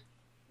bought it,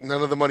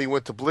 none of the money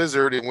went to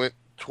Blizzard. It went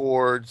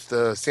towards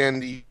the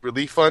Sandy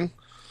Relief Fund.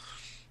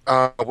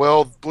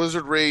 Well,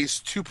 Blizzard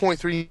raised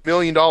 $2.3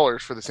 million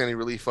for the Sandy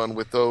Relief Fund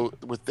with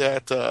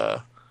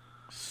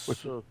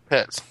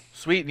pets.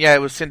 Sweet, yeah, it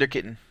was Cinder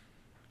Kitten.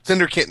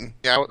 Cinder Kitten.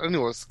 Yeah, I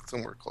knew it was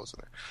somewhere close in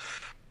there.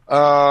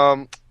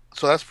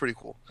 So that's pretty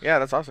cool. Yeah,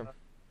 that's awesome.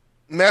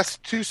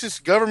 Massachusetts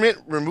government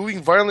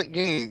removing violent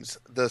games.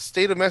 The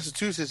state of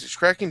Massachusetts is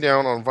cracking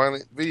down on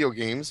violent video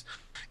games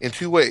in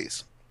two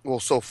ways.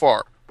 Well, so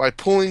far. By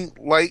pulling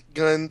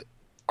light-gunned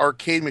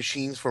arcade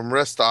machines from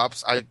rest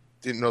stops. I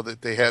didn't know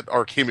that they had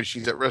arcade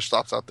machines at rest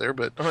stops out there,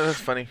 but... Oh, that's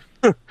funny.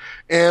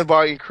 And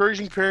by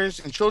encouraging parents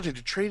and children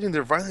to trade in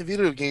their violent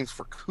video games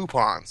for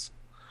coupons.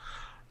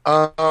 They,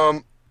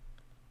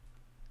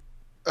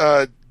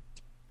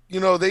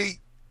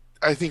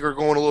 I think, are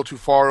going a little too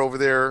far over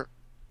there.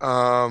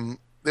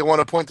 They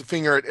want to point the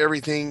finger at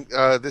everything.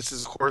 This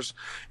is, of course,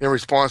 in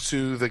response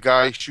to the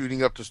guy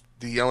shooting up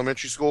the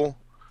elementary school.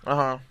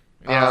 Uh-huh.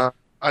 Yeah.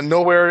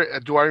 Nowhere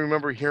do I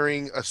remember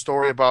hearing a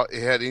story about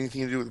it had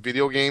anything to do with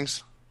video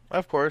games.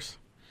 Of course.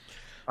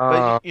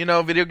 But,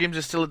 video games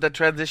are still at that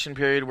transition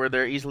period where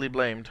they're easily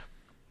blamed.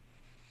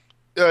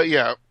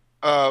 Yeah.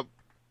 I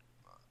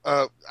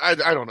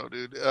don't know,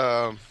 dude.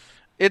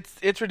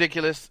 It's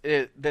ridiculous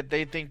that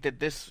they think that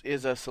this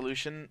is a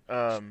solution.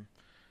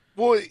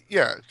 Well,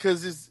 yeah,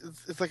 because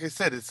it's like I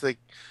said, it's like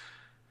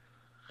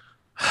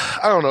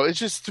I don't know. It's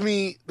just, to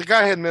me, the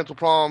guy had mental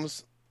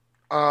problems,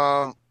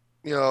 and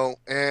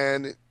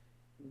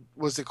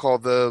what's it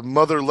called? The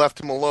mother left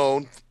him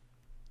alone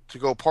to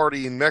go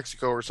party in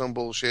Mexico or some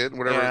bullshit,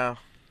 whatever. Yeah.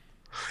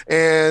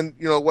 And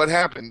what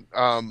happened?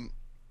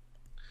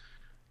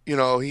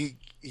 He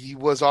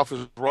was off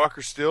his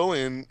rocker still,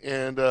 and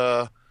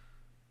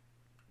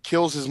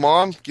kills his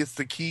mom, gets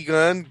the key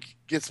gun,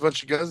 gets a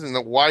bunch of guns, and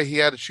why he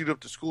had to shoot up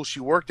the school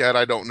she worked at,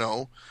 I don't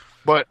know.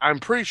 but I'm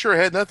pretty sure it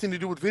had nothing to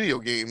do with video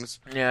games.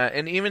 Yeah,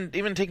 and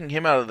even taking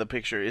him out of the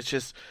picture, it's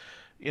just,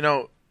 you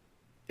know,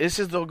 this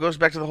is though goes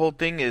back to the whole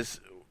thing is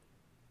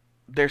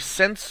they're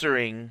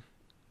censoring.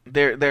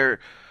 They're.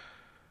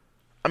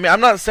 I mean,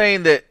 I'm not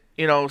saying that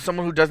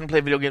someone who doesn't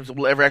play video games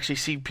will ever actually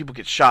see people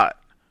get shot,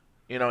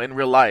 in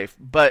real life,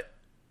 but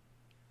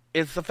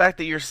it's the fact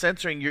that you're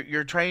censoring.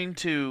 You're trying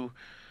to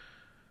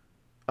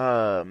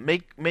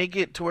make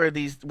it to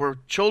where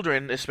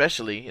children,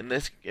 especially in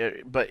this,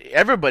 but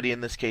everybody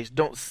in this case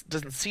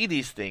doesn't see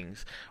these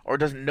things or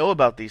doesn't know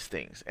about these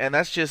things, and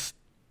that's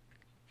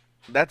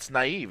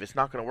naive. It's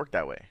not going to work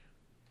that way.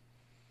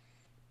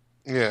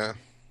 Yeah.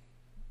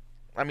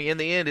 I mean, in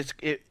the end,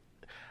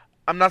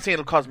 I'm not saying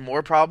it'll cause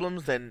more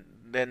problems than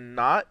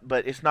not,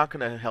 but it's not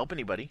going to help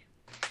anybody.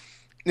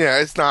 Yeah,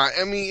 it's not.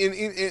 I mean,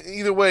 in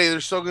either way,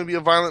 there's still going to be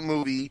a violent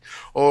movie,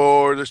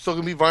 or there's still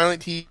going to be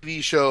violent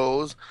TV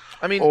shows.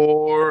 I mean,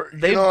 or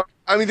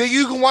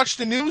you can watch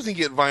the news and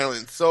get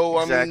violence. So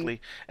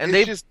exactly, I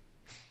mean,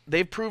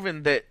 they've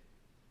proven that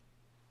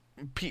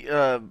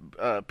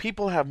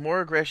people have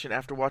more aggression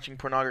after watching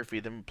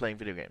pornography than playing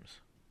video games.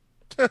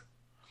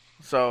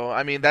 So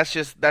I mean, that's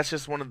just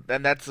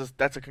and that's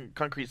a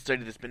concrete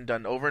study that's been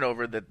done over and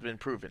over that's been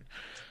proven.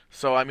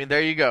 So I mean,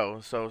 there you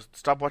go. So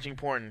stop watching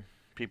porn,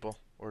 people,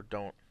 or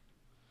don't.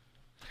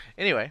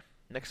 Anyway,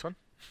 next one.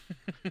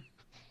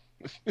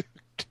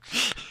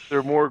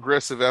 They're more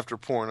aggressive after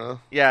porn, huh?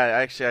 Yeah,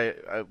 actually,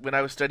 when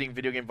I was studying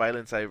video game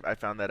violence, I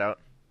found that out.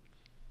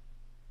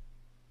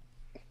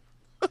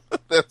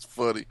 That's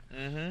funny.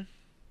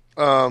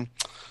 Mm-hmm.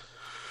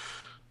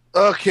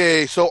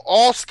 Okay, so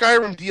all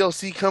Skyrim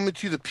DLC coming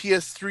to the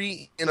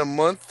PS3 in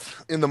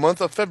the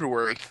month of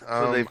February.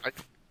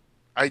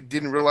 I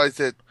didn't realize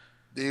that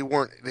they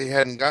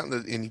hadn't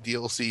gotten any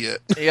DLC yet.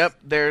 Yep,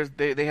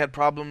 they had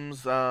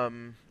problems.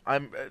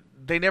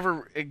 They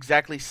never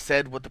exactly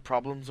said what the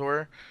problems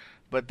were,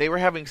 but they were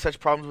having such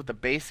problems with the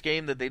base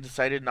game that they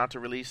decided not to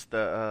release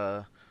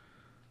the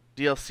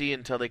DLC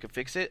until they could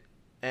fix it.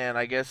 And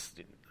I guess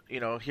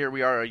here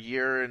we are a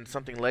year and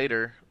something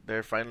later,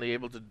 they're finally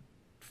able to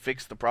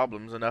fix the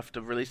problems enough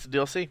to release the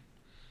DLC.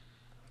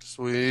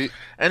 Sweet.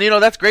 And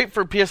that's great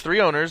for PS3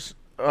 owners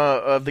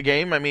of the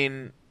game. I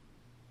mean,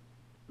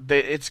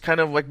 it's kind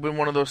of like been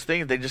one of those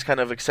things. They just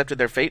kind of accepted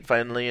their fate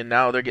finally, and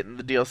now they're getting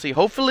the DLC.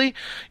 Hopefully,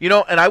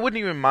 and I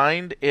wouldn't even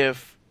mind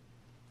if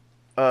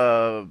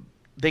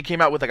they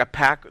came out with like a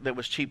pack that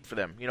was cheap for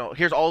them.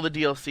 Here's all the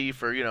DLC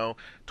for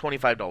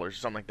 $25 or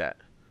something like that.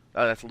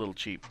 That's a little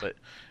cheap, but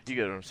you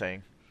get what I'm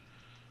saying.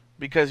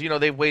 Because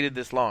they've waited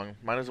this long,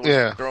 might as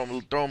well throw them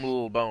a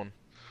little bone.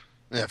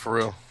 Yeah, for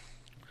real.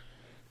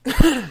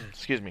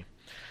 Excuse me.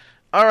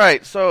 All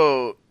right,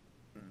 so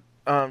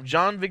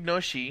John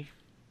Vignoshi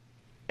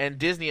and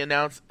Disney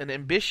announced an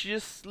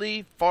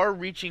ambitiously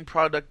far-reaching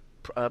project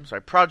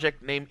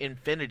named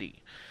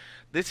Infinity.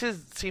 This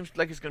seems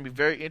like it's going to be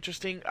very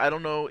interesting. I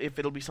don't know if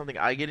it'll be something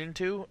I get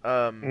into.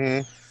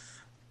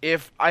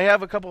 If I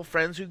have a couple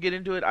friends who get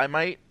into it, I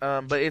might.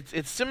 But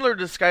it's similar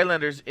to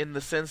Skylanders in the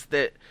sense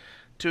that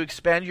to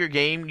expand your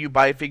game, you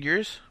buy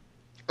figures.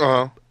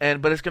 But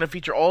it's going to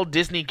feature all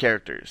Disney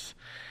characters,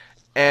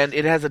 and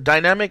it has a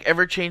dynamic,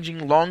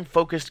 ever-changing,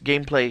 long-focused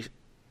gameplay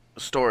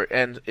story,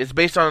 and it's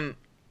based on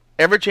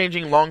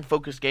ever-changing,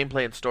 long-focused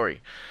gameplay and story.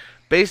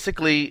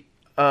 Basically,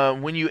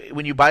 when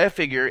you buy a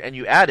figure and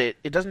you add it,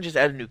 it doesn't just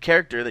add a new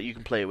character that you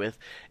can play with.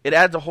 It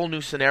adds a whole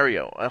new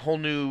scenario, a whole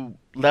new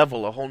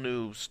level, a whole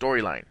new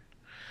storyline,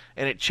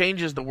 and it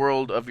changes the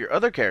world of your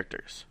other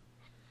characters.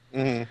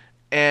 Mm-hmm.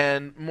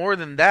 And more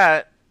than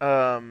that,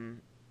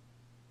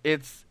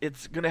 it's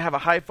going to have a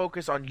high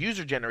focus on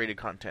user-generated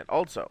content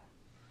also.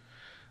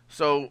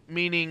 So,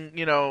 meaning,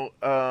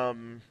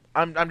 I'm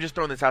just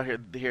throwing this out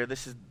here.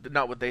 This is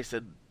not what they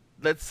said.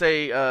 Let's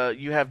say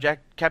you have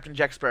Captain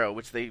Jack Sparrow,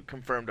 which they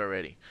confirmed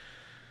already.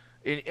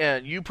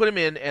 And you put him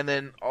in, and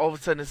then all of a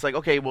sudden it's like,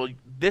 okay, well,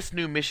 this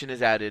new mission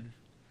is added.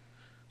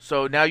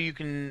 So now you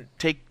can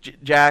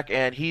take Jack,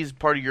 and he's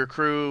part of your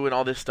crew and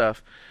all this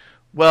stuff.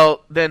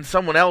 Well, then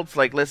someone else,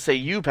 like let's say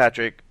you,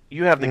 Patrick,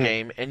 you have the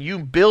game, and you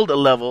build a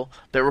level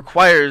that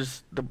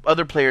requires the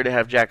other player to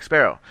have Jack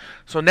Sparrow.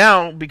 So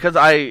now, because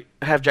I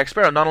have Jack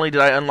Sparrow, not only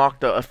did I unlock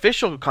the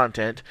official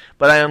content,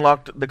 but I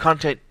unlocked the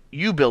content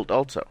you built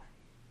also.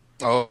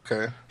 Oh,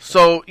 okay.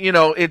 So,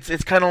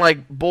 it's kind of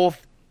like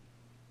both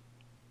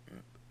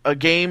a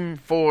game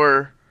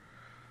for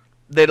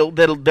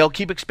they'll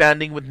keep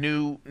expanding with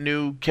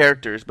new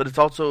characters, but it's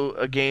also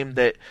a game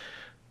that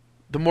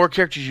the more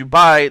characters you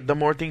buy, the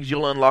more things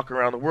you'll unlock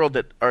around the world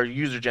that are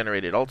user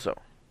generated also.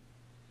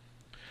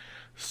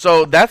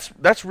 So that's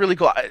really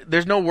cool.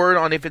 There's no word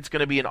on if it's going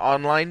to be an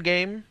online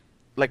game,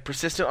 like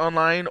persistent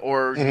online,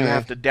 or you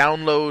have to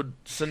download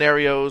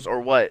scenarios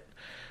or what.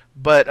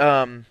 But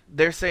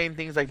they're saying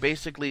things like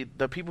basically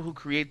the people who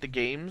create the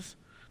games,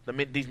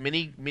 these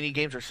mini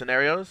games or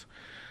scenarios,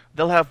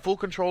 they'll have full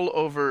control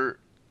over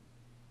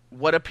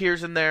what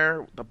appears in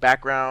there, the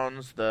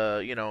backgrounds,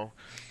 the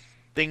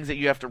things that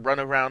you have to run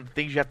around,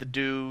 things you have to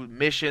do,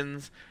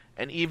 missions,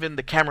 and even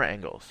the camera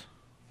angles.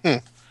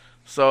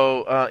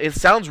 So it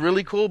sounds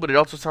really cool, but it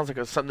also sounds like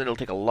something that'll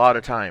take a lot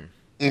of time.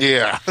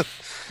 Yeah.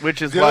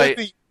 Which is The other why,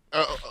 thing,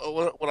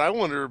 what I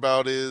wonder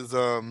about is,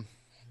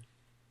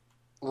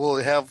 will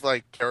it have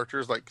like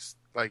characters like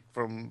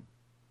from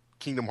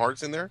Kingdom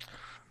Hearts in there?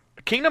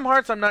 Kingdom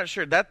Hearts, I'm not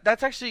sure.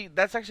 That's actually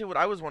what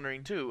I was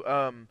wondering too.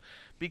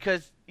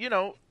 Because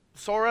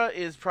Sora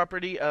is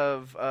property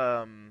of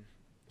Square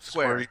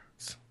Square.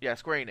 Enix. Yeah,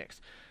 Square Enix,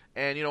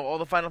 and all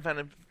the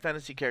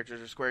Fantasy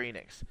characters are Square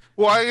Enix.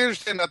 Well, I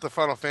understand not the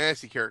Final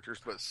Fantasy characters,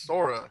 but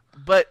Sora.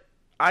 But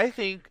I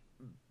think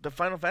the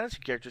Final Fantasy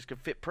characters could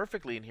fit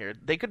perfectly in here.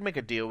 They could make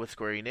a deal with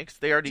Square Enix.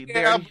 They Yeah,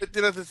 already but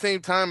then at the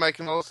same time, I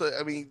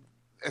mean,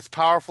 as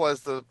powerful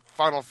as the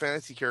Final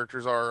Fantasy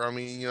characters are, I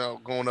mean,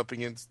 going up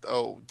against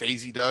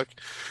Daisy Duck.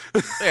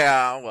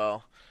 yeah,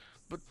 well,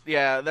 but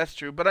yeah, that's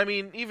true. But I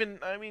mean,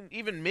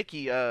 even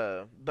Mickey,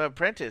 the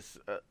apprentice,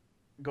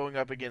 going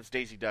up against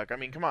Daisy Duck. I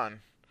mean, come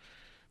on.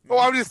 Well,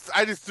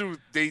 I just threw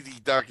Daisy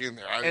Duck in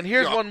there. And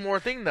here's one more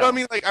thing, But I though.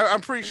 mean, like, I'm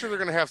pretty sure they're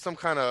gonna have some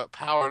kind of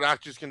power,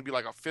 not just gonna be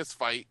like a fist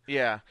fight,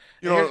 Yeah,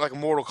 and here's, like a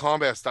Mortal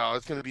Kombat style.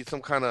 It's gonna be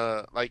some kind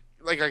of like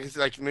I guess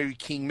like maybe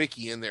King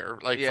Mickey in there,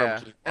 like from yeah,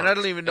 Kingdom and I don't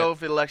Hearts. even know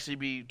if it'll actually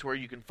be to where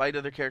you can fight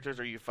other characters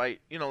or you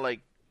fight, like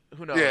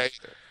who knows. Yeah,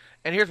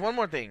 And here's one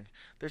more thing.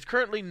 There's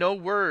currently no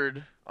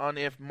word on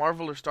if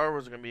Marvel or Star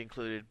Wars are going to be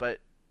included, but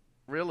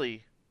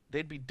really,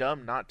 they'd be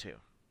dumb not to.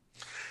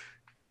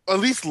 at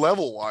least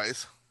level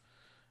wise.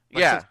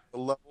 Like Yeah, a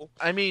level.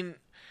 I mean,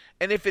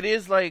 and if it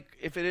is a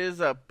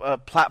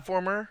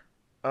platformer,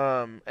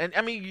 and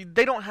I mean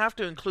they don't have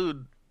to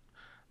include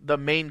the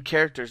main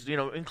characters.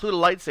 Include a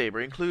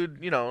lightsaber,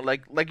 include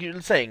like you're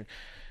saying,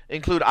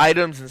 include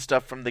items and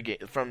stuff from the game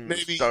from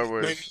Maybe Star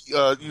Wars.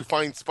 you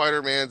find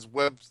Spider-Man's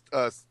web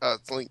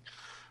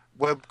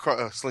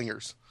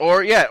slingers.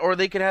 Or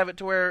they could have it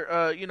to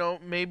where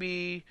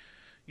maybe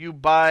you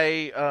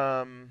buy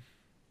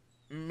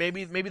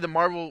maybe the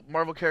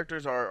Marvel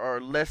characters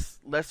are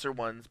lesser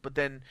ones, but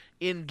then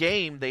in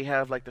game they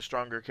have like the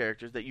stronger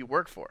characters that you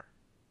work for.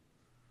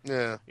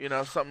 Yeah.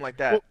 Something like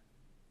that.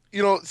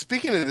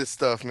 Speaking of this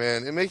stuff,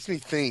 man, it makes me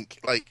think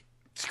like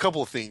a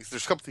couple of things.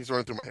 There's a couple of things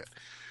running through my head.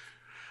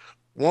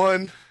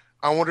 One,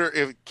 I wonder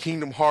if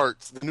Kingdom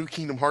Hearts, the new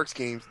Kingdom Hearts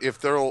games, if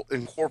they'll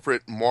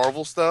incorporate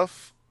Marvel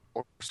stuff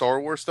or Star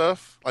Wars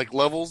stuff, like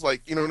levels,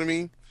 like you know what I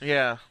mean?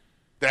 Yeah,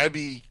 That'd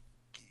be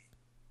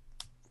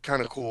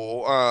kind of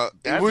cool.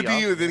 It that'd would be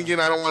be, awesome. then Yeah. again,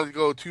 I don't want to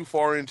go too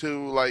far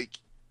into like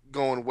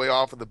going way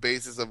off of the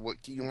basis of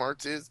what Kingdom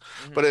Hearts is.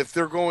 But Hmm. if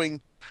they're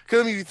going,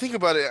 because I mean, if you think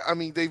about it, I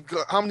mean, they've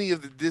got how many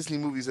of the Disney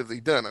movies have they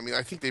done? I mean,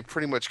 I think they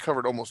pretty much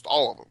covered almost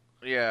all of them.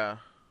 Yeah.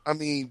 I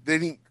mean, they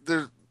didn't.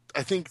 There,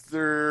 I think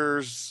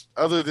there's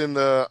other than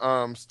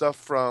the stuff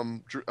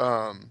from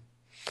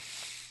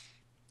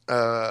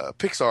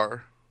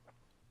Pixar.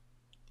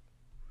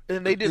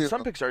 And they did You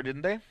some know, Pixar,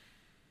 didn't they?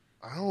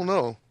 I don't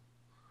know.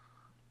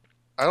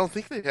 I don't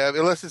think they have,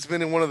 unless it's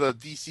been in one of the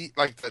DC,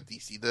 like the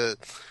DC, the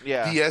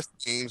Yeah. DS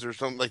games or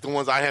something, like the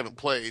ones I haven't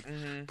played.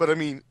 Hmm. But I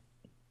mean,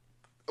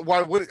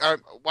 why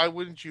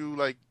wouldn't you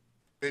like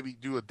maybe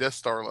do a Death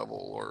Star level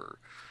or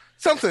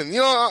something?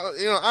 I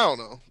don't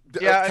know.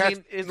 Yeah, I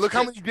mean, Look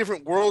how many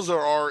different worlds there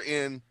are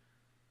in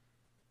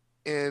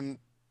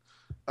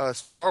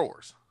Star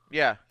Wars.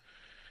 yeah,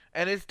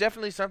 and it's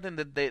definitely something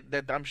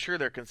that I'm sure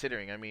they're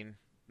considering. I mean,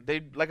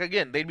 they'd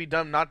be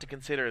dumb not to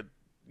consider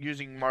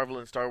using Marvel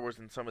and Star Wars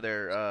in some of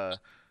their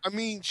I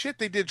mean, shit,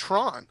 they did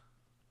Tron.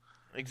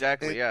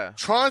 exactly, And yeah.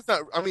 Tron's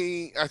not. I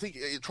mean, I think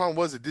Tron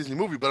was a Disney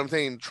movie, but I'm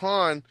saying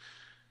Tron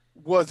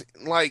was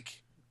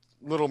like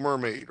Little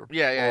Mermaid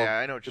Yeah,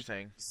 I know what you're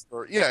saying.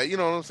 or yeah, you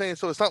know what I'm saying.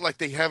 So it's not like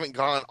they haven't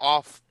gone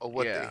off of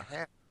what Yeah. they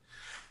had.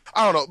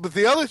 I don't know, but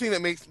the other thing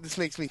that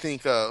makes me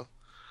think of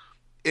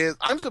is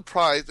I'm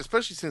surprised,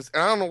 especially since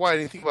and I don't know why I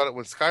didn't think about it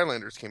when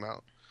Skylanders came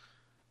out,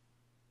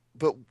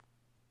 but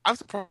I'm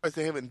surprised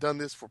they haven't done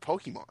this for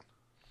Pokemon.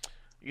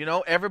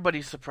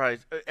 Everybody's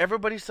surprised.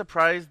 Everybody's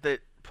surprised that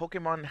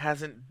Pokemon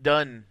hasn't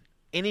done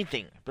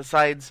anything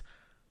besides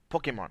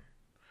Pokemon.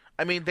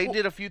 I mean, they Well,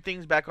 did a few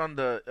things back on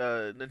the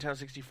Nintendo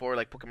 64,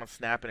 like Pokemon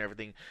Snap and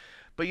everything.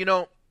 But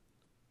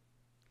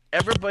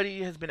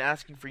everybody has been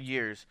asking for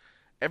years.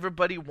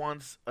 Everybody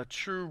wants a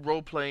true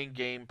role-playing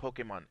game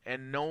Pokemon,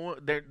 and no,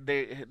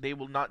 they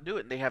will not do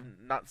it. And they have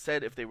not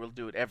said if they will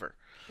do it ever.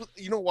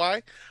 you know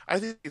why? I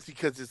think it's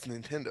because it's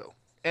Nintendo.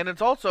 And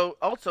it's also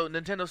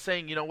Nintendo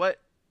saying, you know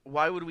what?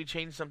 Why would we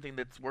change something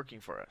that's working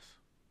for us?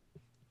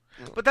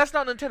 Mm. But that's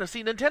not Nintendo.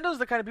 See, Nintendo's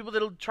the kind of people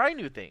that'll try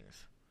new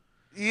things.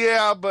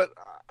 Yeah, but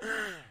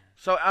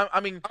So I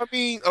mean, I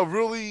mean, a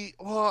really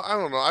well, I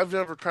don't know. I've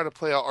never tried to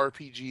play a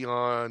RPG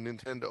on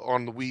Nintendo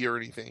on the Wii or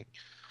anything.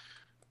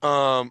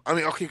 I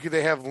mean, okay, could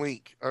they have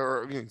Link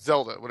or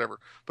Zelda, whatever?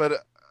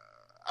 But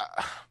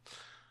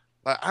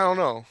I, I don't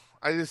know.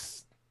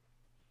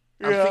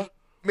 I'm yeah, thinking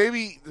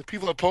maybe the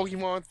people at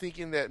Pokemon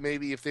thinking that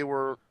maybe if they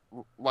were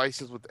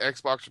licensed with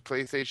Xbox or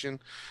PlayStation,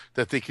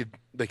 that they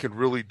could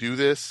really do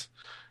this.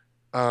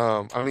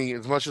 I mean,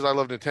 as much as I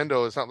love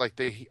Nintendo, it's not like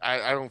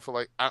I don't feel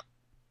like I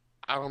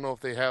don't know if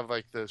they have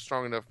like the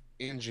strong enough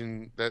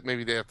engine that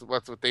maybe that's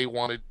what they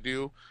want to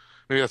do.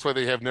 Maybe that's why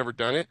they have never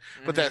done it.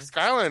 But that Hmm.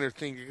 Skylander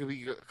thing it could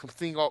be a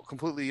thing all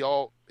completely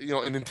all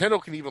and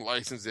Nintendo can even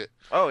license it.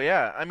 Oh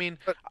yeah, I mean,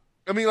 But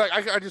I mean, like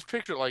I just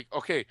picture like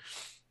okay,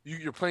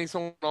 you're playing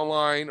someone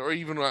online or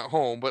even at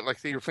home, but like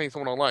say you're playing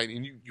someone online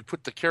and you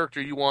put the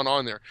character you want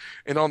on there,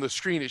 and on the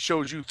screen it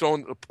shows you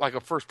throwing like a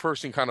first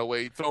person kind of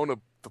way throwing the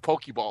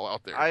Pokeball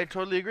out there. I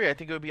totally agree. I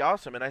think it would be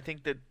awesome, and I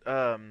think that,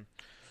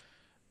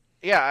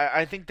 yeah,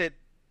 I think that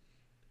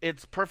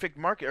it's perfect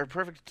market or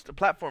perfect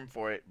platform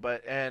for it.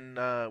 But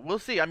we'll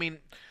see. I mean,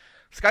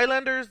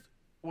 Skylanders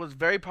was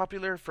very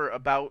popular for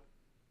about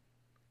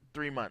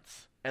 3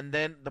 months, and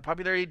then the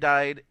popularity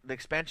died. The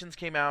expansions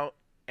came out,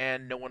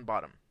 and no one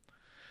bought them.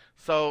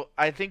 So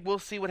I think we'll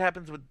see what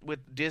happens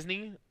with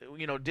Disney.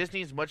 You know,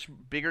 Disney's much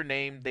bigger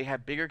name. They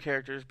have bigger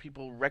characters.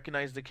 People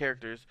recognize the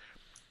characters.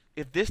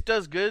 If this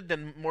does good,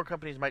 then more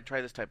companies might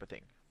try this type of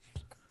thing.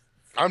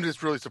 I'm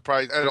just really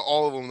surprised. Out of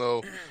all of them,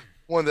 though,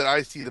 one that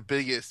I see the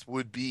biggest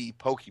would be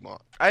Pokemon.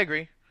 I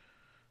agree.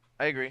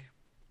 I agree.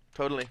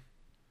 Totally.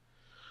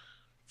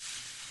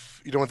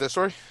 You don't want that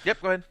story?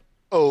 Yep. Go ahead.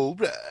 Oh,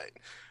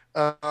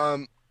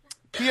 right.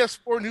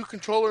 PS4 new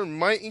controller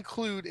might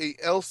include a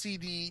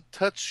LCD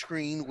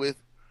touchscreen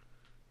with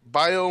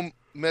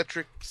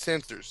biometric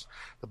sensors.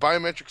 The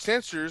biometric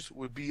sensors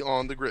would be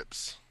on the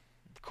grips.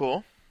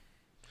 Cool.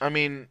 I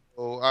mean,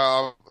 So,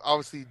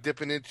 obviously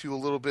dipping into a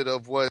little bit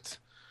of what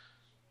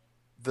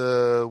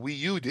the Wii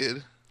U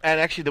did. and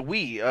actually the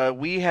Wii,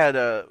 we had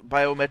a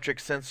biometric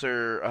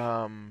sensor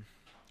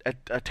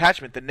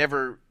attachment that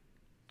never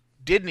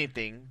did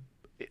anything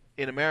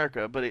in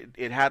America, but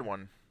it had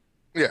one.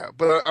 Yeah,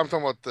 but I'm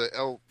talking about the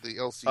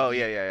LCD Oh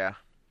yeah.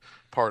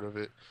 part of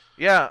it.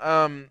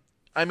 Yeah.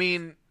 I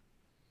mean,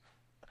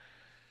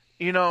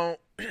 you know,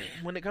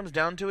 when it comes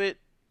down to it,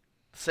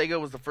 Sega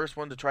was the first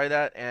one to try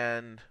that,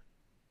 and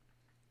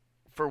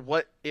for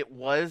what it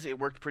was, it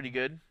worked pretty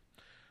good.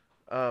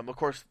 Of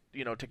course,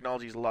 you know,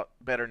 technology is a lot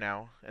better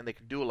now, and they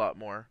can do a lot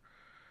more.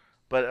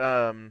 But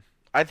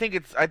I think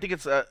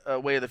it's a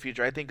way of the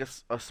future. I think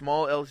a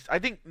small I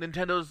think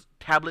Nintendo's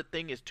tablet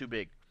thing is too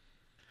big.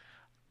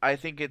 I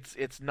think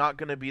it's not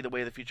going to be the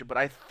way of the future. But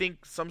I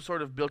think some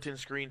sort of built-in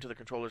screen to the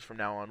controllers from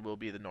now on will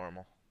be the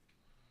normal.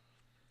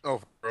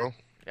 Oh, bro.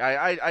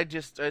 I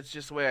just it's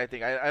just the way I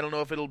think. I don't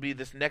know if it'll be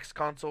this next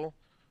console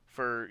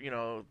for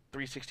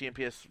 360 and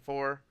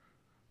PS4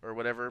 or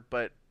whatever,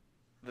 but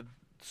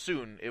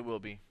soon it will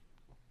be.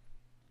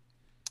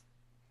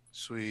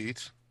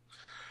 Sweet.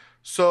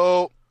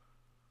 So,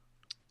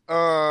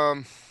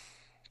 um,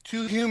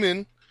 Two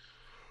Human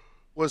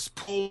was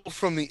pulled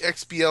from the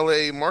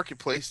XBLA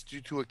marketplace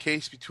due to a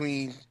case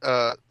between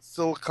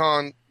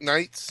Silicon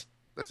Knights.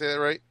 Did I say that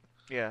right?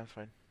 Yeah, that's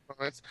fine.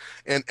 Knights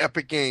and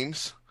Epic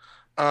Games.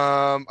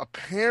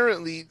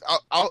 Apparently,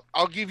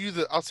 I'll give you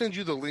I'll send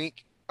you the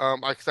link.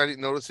 Because I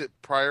didn't notice it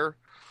prior,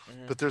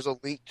 Hmm. but there's a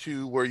link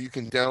to where you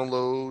can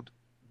download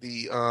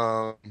the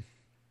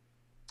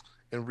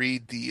and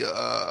read the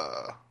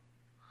I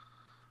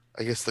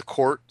guess the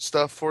court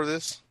stuff for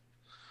this.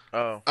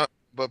 Oh,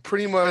 But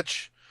pretty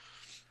much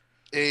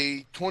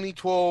a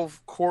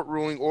 2012 court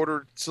ruling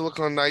ordered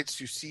Silicon Knights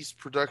to cease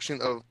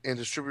production of and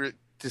distribute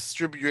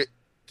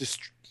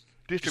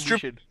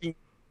distribution.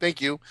 thank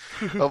you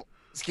of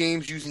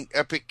games using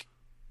Epic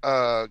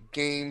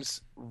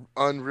Games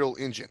Unreal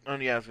Engine, Oh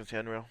yeah, I was gonna say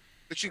Unreal.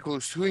 which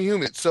includes Two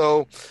Human.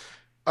 So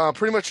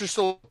pretty much there's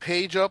still a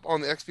page up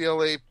on the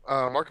XBLA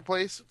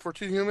marketplace for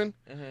Two Human.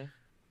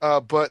 Hmm.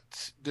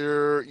 But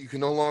there you can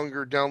no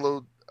longer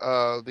download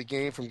the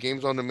game from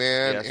Games on Yeah,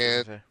 Demand, I was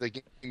and gonna say. the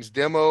game's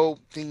demo,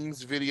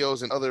 themes,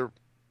 videos, and other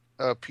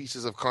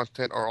pieces of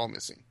content are all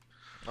missing.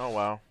 Oh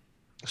wow.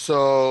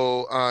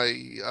 So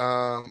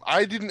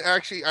I didn't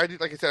actually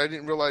like I said I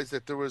didn't realize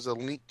that there was a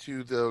link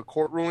to the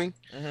court ruling.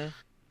 Hmm.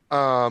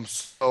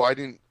 So I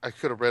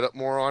could have read up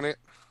more on it.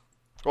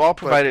 Well, I'll But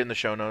provide it in the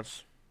show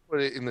notes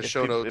put it in the if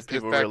show notes. if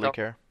people In fact, really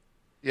care.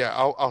 yeah,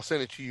 I'll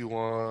send it to you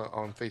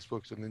on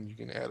Facebook, and then you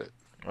can add it.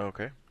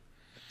 Okay.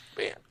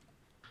 Bam.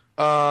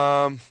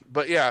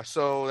 But yeah,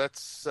 so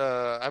that's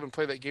I haven't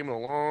played that game in a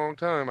long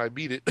time. I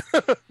beat it,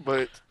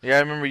 but Yeah, I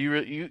remember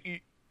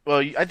well,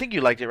 I think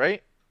you liked it,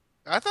 right?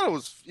 I thought it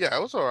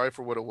was all right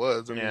for what it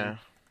was. I Yeah. mean,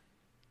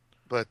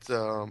 but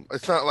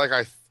it's not like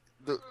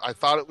I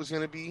thought it was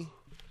going to be.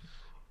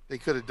 They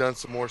could have done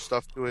some more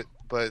stuff to it,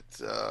 but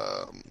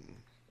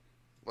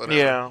whatever.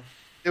 Yeah.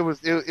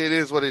 It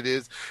is what it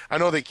is. I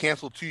know they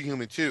canceled Two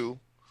Human 2.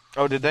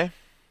 Oh, did they?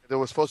 There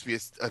was supposed to be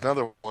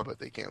another one, but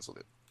they canceled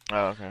it.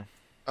 Oh, okay.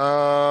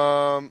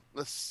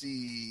 Let's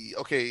see.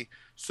 Okay,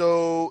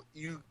 so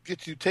you get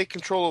to take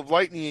control of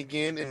Lightning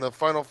again in the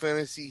Final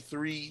Fantasy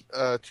 3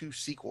 2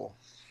 sequel.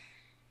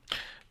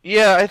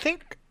 Yeah, I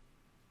think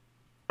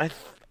I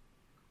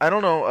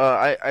don't know.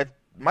 I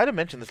might have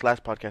mentioned this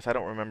last podcast. I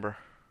don't remember.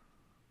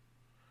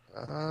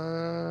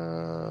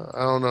 I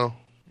don't know.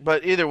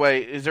 But either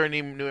way, is there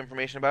any new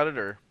information about it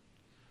or?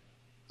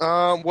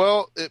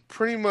 Well, it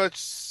pretty much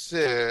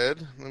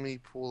said. Let me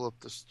pull up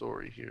the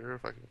story here.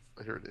 If I can,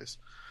 here it is.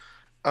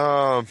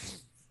 Um,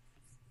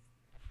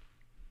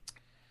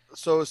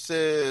 So it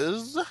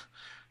says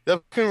the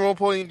upcoming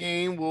role-playing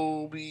game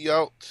will be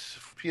out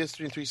for PS3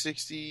 and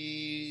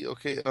 360.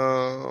 Okay,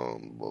 blah,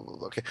 blah,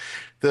 blah. Okay.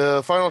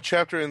 The final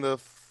chapter in the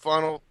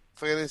Final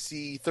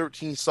Fantasy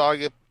 13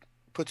 saga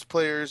puts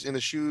players in the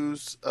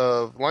shoes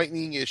of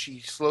Lightning as she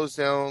slows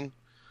down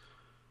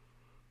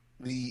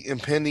the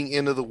impending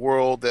end of the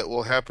world that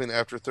will happen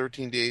after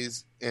 13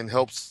 days and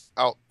helps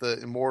out the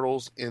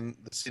immortals in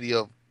the city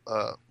of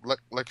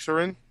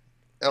Luxerin,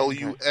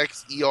 Okay,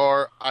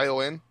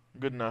 Luxerion.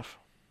 good enough.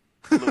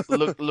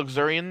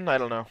 Luxurian? I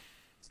don't know.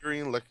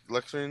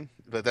 Luxerin,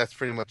 but that's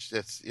pretty much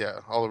that's yeah.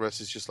 All the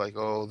rest is just like,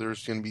 oh,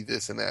 there's gonna be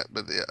this and that,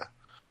 but yeah.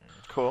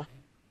 Cool.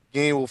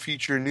 Game will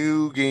feature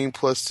new Game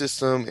Plus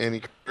system and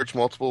encourage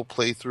multiple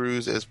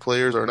playthroughs as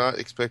players are not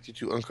expected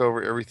to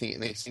uncover everything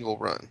in a single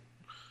run.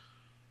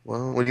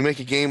 Well, when you make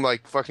a game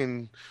like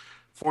fucking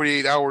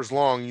 48 hours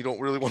long, you don't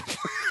really want to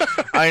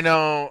play. I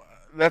know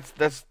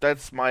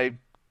that's my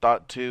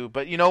thought too.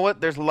 But you know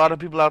what? There's a lot of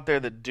people out there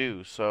that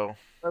do. So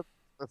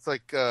That's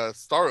like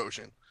Star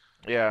Ocean.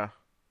 yeah.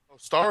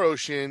 Star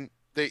Ocean,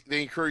 they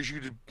encourage you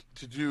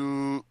to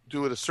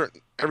do it a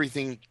certain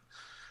everything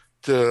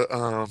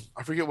to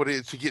I forget what it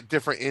is to get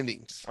different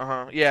endings.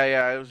 Yeah,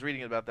 yeah. I was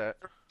reading about that.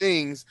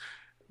 Things,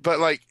 but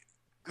like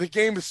the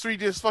game is 3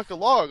 discs fucking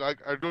long. I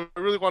don't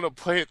really want to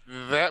play it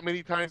that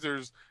many times.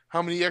 There's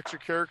how many extra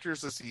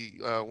characters? Let's see.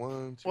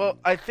 One, Well, two.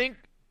 I think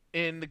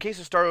in the case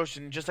of Star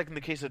Ocean, just like in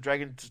the case of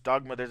Dragon's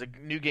Dogma, there's a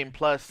new game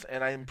plus,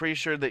 and I'm pretty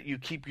sure that you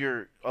keep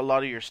a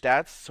lot of your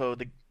stats, so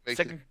the Make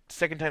it,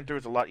 second time through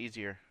is a lot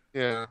easier.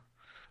 yeah.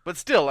 But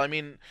still, I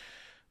mean,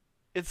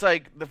 it's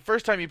like the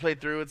first time you play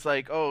through, it's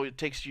like, oh, it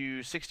takes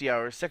you 60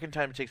 hours. Second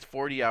time it takes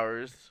 40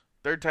 hours.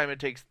 Third time it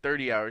takes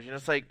 30 hours. You know,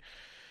 it's like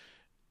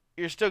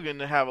you're still going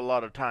to have a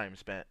lot of time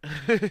spent.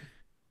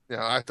 Yeah,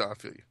 I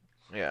feel you.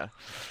 Yeah.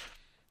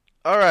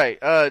 All right.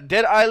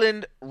 Dead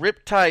Island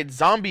Riptide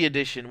Zombie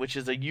Edition, which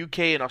is a UK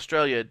and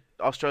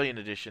Australian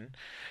edition,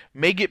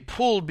 may get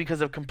pulled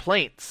because of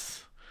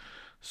complaints.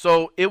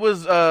 So it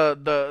was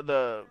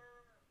the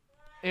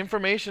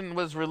information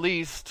was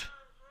released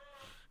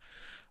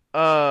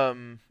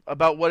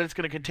about what it's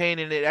going to contain,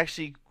 and it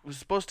actually was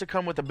supposed to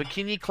come with a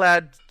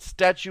bikini-clad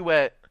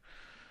statuette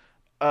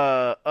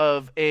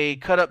of a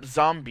cut-up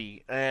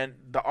zombie, and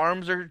the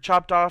arms are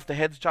chopped off, the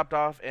head's chopped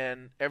off,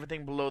 and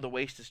everything below the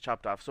waist is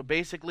chopped off. So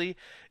basically,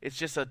 it's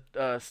just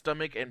a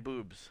stomach and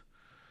boobs.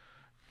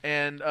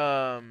 And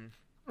I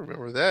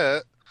remember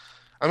that.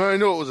 I mean, I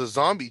know it was a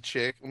zombie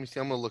chick. Let me see.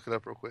 I'm gonna look it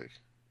up real quick.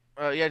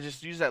 yeah,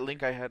 just use that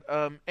link I had.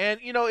 And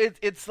you know,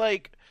 it's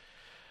like.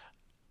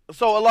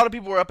 So a lot of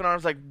people were up in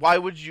arms, like, why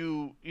would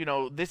you,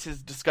 this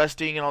is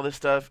disgusting and all this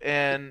stuff,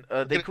 and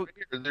they Look could, at it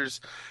right here. There's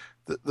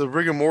the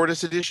rigor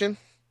mortis edition.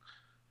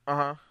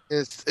 uh-huh.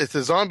 It's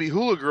a zombie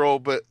hula girl,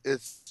 but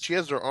she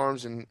has her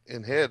arms and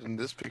head in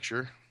this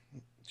picture.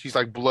 She's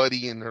like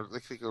bloody and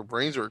like her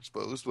brains are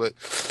exposed, but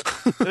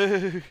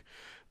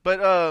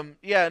But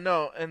yeah,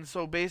 no, and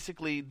so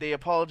basically they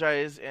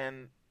apologize,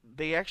 and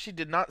they actually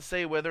did not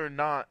say whether or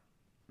not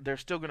they're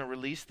still going to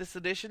release this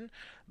edition,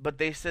 but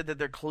they said that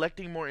they're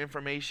collecting more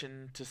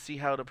information to see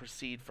how to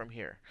proceed from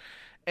here.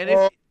 And if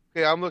oh,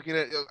 okay, I'm looking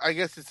at. I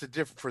guess it's a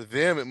different for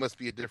them. It must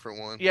be a different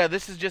one. yeah,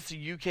 this is just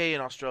the UK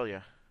and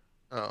Australia.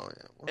 Oh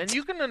yeah. Well, And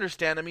you can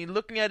understand, I mean,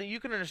 looking at it, you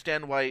can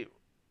understand why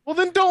well,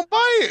 then don't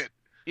buy it.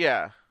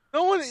 yeah.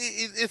 No one.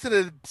 It's in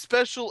a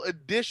special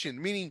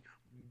edition, meaning.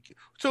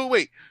 So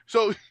wait.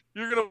 So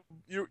you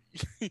you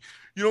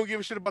don't give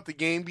a shit about the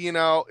game being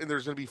out, and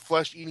there's gonna be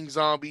flesh eating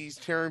zombies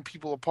tearing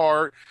people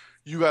apart.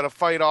 You got to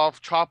fight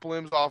off, chop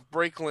limbs off,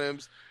 break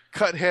limbs,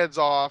 cut heads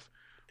off,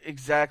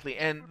 Exactly.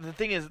 And the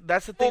thing is,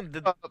 that's the thing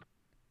that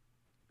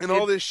and it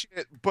all this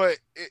shit. But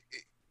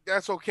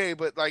that's okay.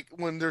 But like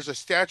when there's a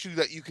statue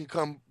that you can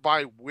come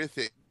by with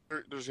it,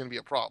 there's gonna be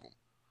a problem.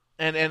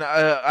 and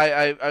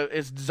I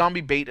it's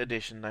Zombie Bait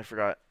Edition, I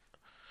forgot.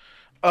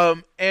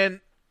 And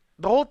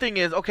the whole thing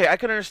is, okay, I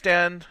can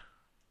understand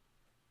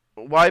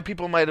why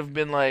people might have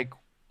been like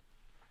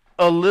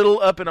a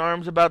little up in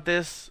arms about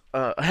this.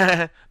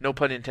 No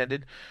pun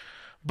intended.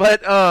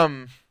 But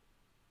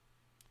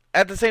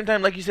at the same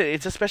time, like you said,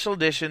 it's a special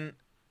edition.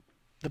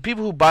 The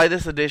people who buy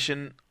this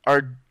edition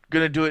are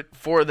gonna do it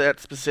for that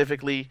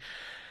specifically,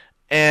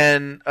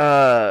 and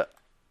one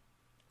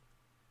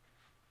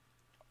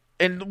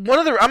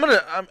of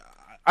the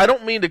I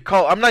don't mean to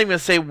call. I'm not even gonna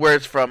say where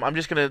it's from. I'm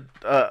just gonna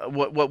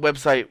what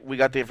website we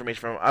got the information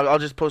from. I'll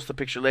just post the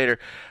picture later.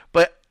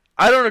 But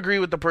I don't agree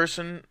with the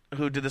person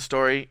who did the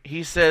story.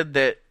 He said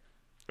that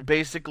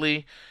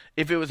basically,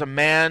 if it was a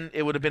man,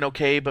 it would have been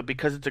okay, but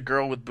because it's a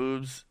girl with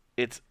boobs,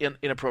 it's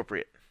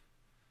inappropriate.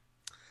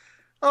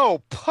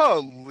 Oh,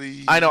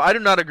 please. I know. I do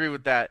not agree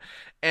with that,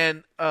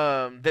 and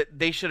that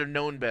they should have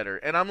known better.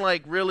 And I'm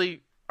like,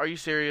 really? Are you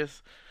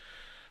serious?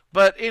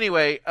 But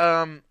anyway,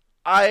 I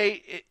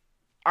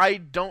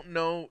don't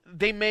know.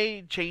 They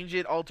may change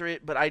it, alter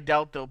it, but I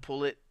doubt they'll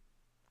pull it.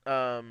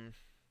 I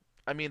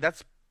mean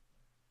that's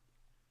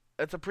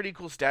a pretty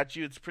cool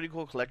statue. It's a pretty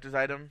cool collector's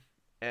item,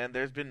 and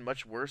there's been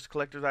much worse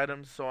collector's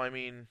items. So I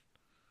mean,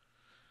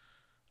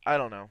 I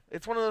don't know.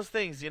 It's one of those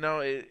things, you know.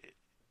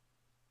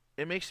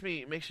 It makes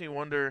me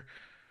wonder.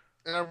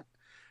 And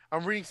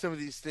I'm reading some of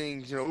these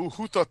things. You know, ooh,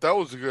 who thought that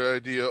was a good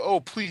idea? Oh,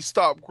 please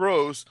stop,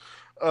 gross.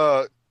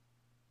 Uh,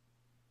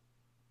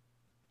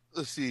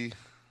 let's see.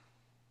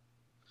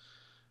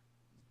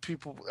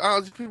 People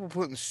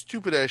putting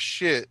stupid ass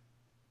shit.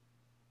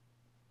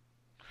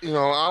 You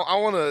know, I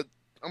want to.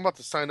 I'm about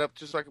to sign up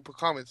just so I can put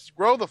comments.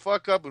 Grow the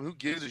fuck up, and who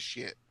gives a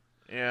shit?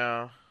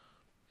 Yeah.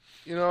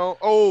 You know?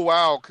 Oh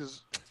wow,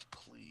 because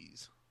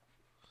please.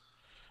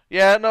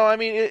 Yeah. No, I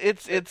mean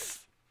it's.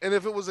 And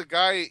if it was a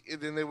guy,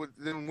 then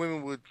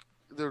women would.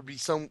 There would be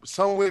some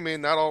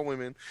women, not all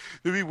women.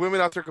 There'd be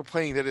women out there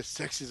complaining that it's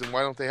sexism.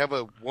 Why don't they have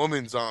a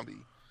woman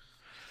zombie?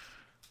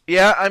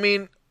 Yeah, I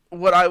mean,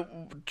 what I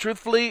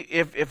truthfully,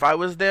 if I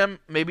was them,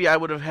 maybe I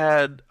would have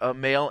had a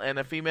male and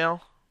a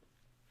female.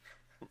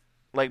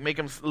 Like make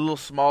them a little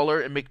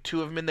smaller and make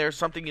two of them in there,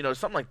 something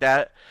something like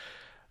that.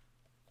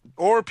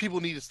 Or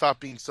people need to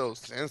stop being so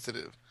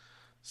sensitive.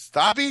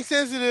 Stop being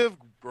sensitive.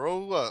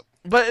 Grow up.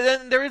 But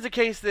then there is a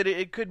case that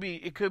it could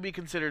be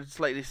considered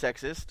slightly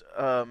sexist.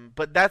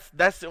 But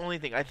that's the only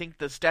thing. I think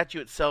the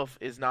statue itself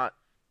is not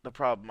the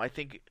problem. I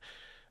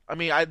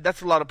mean,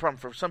 that's a lot of problem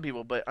for some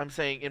people. But I'm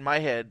saying in my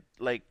head,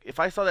 like if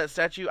I saw that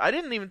statue, I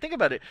didn't even think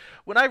about it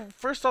when I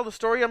first saw the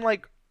story. I'm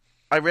like,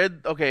 I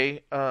read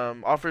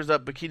offers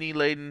up bikini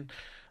laden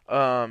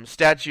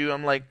statue.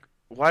 I'm like,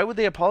 why would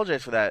they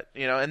apologize for that?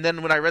 And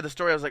then when I read the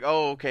story, I was like,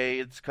 oh, okay,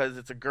 it's because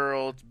it's a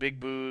girl, it's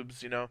big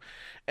boobs.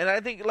 And I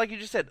think, like you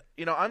just said,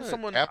 I'm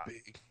someone. That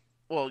big.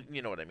 Well,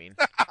 you know what I mean.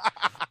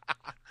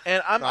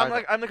 And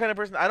I'm the kind of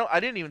person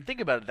I didn't even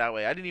think about it that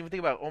way. I didn't even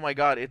think about, oh my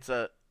god, it's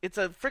a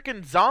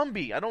freaking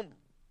zombie. I don't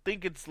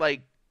think it's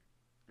like,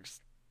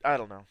 I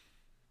don't know.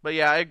 But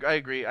yeah, I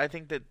agree. I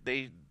think that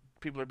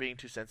people are being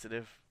too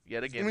sensitive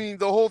yet again. I mean,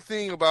 the whole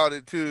thing about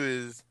it too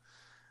is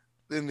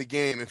in the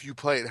game, if you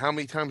play it, how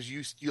many times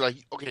you like,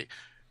 okay,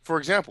 for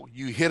example,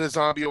 you hit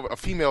a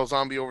female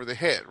zombie over the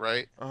head,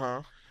 right?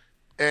 Uh-huh.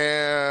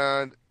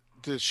 And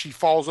she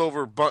falls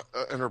over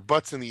and her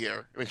butt's in the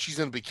air. I mean, she's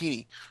in a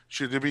bikini.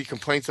 Should there be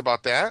complaints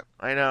about that?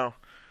 I know.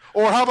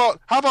 Or how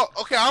about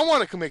okay, I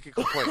want to make a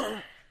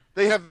complaint.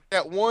 They have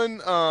that one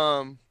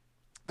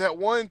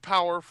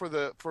power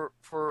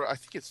for I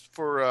think it's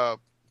for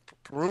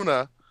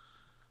Peruna,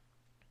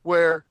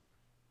 where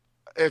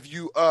if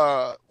you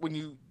when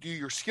you do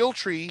your skill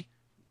tree,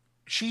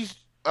 she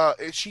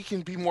can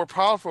be more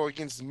powerful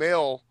against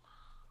male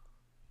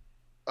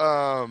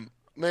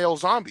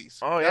zombies.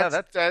 Oh yeah,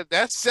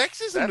 that's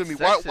sexism to me.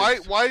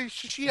 Sexist. Why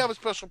should she have a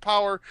special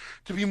power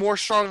to be more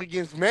strong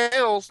against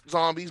male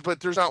zombies, but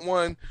there's not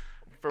one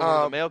for one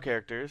of the male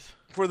characters?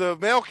 For the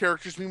male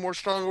characters to be more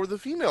strong over the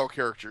female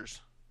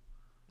characters.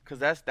 Because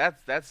that's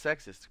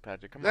sexist,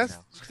 Patrick. Come on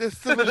now. That's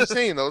still what I'm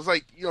saying though. It's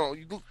like,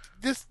 you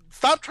just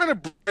stop trying to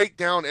break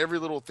down every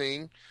little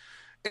thing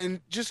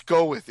and just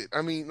go with it.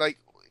 I mean, like,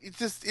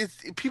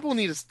 people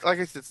need to, like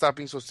I said, stop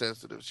being so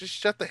sensitive. Just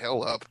shut the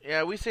hell up.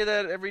 Yeah, we say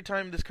that every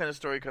time this kind of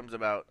story comes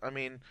about. I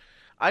mean,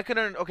 I could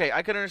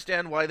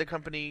understand why the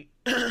company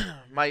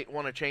might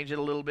want to change it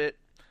a little bit,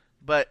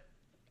 but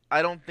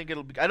I don't think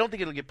it'll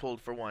get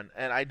pulled for one,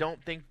 and I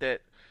think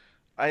that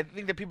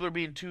people are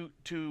being too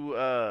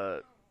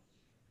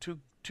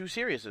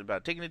serious about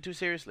it, taking it too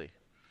seriously.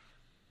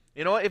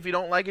 You know what? If you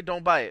don't like it,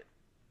 don't buy it.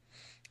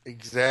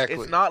 Exactly.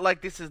 It's not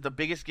like this is the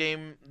biggest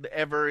game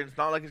ever. It's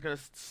not like it's going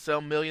to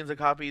sell millions of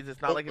copies.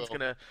 It's not like it's going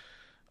to.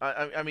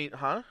 I mean,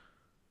 huh?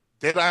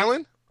 Dead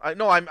Island?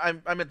 No, I'm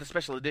at the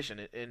special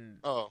edition in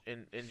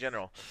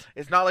general.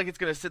 It's not like it's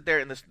going to sit there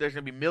and there's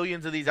going to be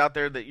millions of these out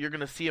there that you're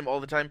going to see them all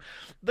the time.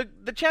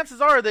 The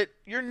chances are that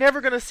you're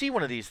never going to see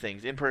one of these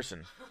things in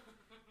person.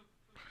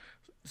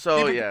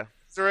 So yeah.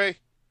 Desiree.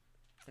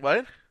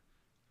 What?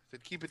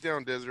 Said keep it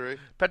down, Desiree.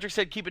 Patrick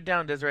said keep it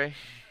down, Desiree.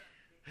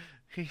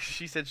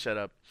 She said shut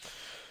up.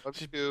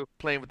 She's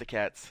playing with the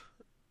cats.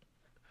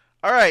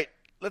 All right,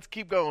 let's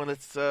keep going.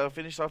 Let's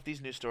finish off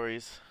these news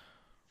stories.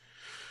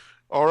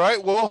 All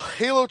right, well,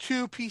 Halo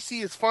 2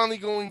 PC is finally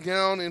going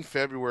down in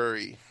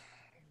February.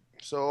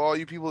 So all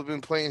you people have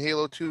been playing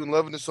Halo 2 and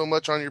loving it so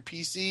much on your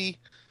PC,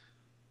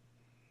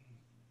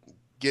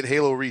 get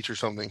Halo Reach or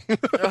something.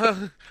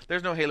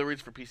 There's no Halo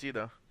Reach for PC,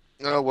 though.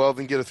 Oh, well,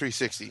 then get a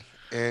 360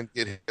 and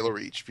get Halo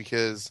Reach,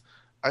 because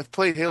I've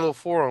played Halo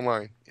 4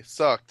 online. It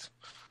sucked.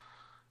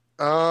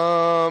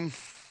 PlayStation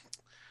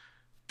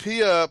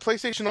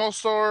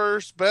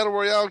All-Stars Battle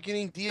Royale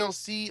getting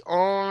DLC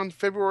on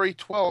February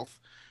 12th.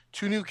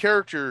 2 new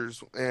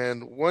characters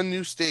and 1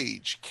 new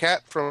stage.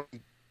 Cat from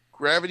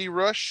Gravity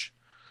Rush,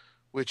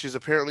 which is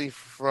apparently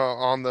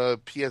on the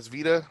PS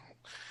Vita,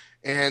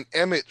 and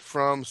Emmett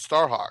from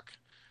Starhawk,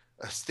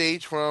 a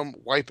stage from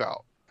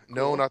Wipeout. Cool.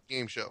 No, not the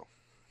game show.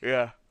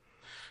 Yeah.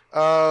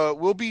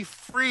 Will be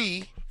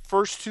free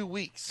first 2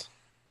 weeks.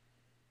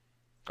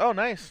 Oh,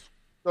 nice.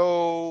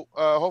 So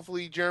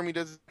hopefully Jeremy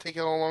doesn't take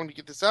how long to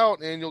get this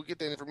out, and you'll get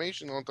that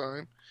information on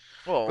time.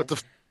 Well,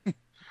 but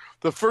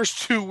the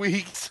first 2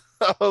 weeks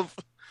of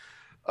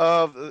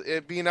of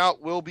it being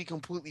out will be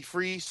completely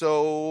free.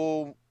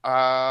 So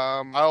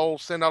I'll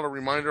send out a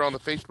reminder on the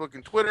Facebook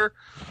and Twitter.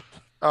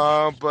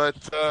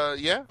 But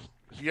yeah,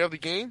 if you have the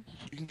game,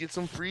 you can get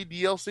some free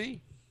DLC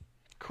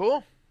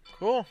Cool.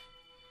 for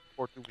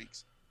 2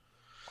 weeks.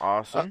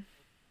 Awesome.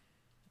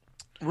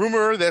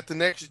 Rumor that the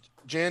next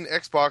gen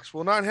Xbox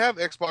will not have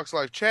Xbox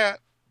Live Chat,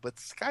 but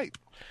Skype.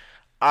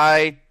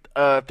 I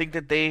think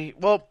that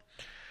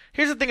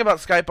here's the thing about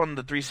Skype on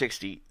the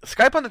 360.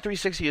 Skype on the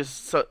 360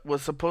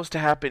 was supposed to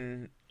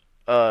happen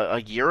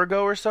a year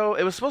ago or so.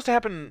 It was supposed to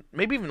happen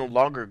maybe even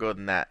longer ago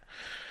than that.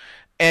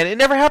 And it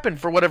never happened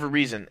for whatever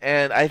reason.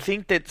 And I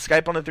think that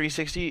Skype on the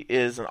 360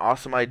 is an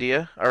awesome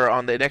idea, or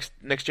on the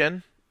next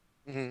gen.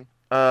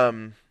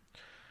 Mm-hmm.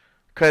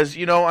 Because,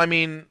 I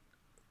mean,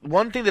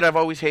 one thing that I've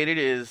always hated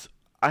is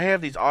I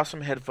have these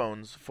awesome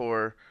headphones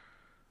for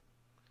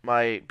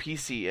my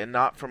PC and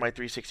not for my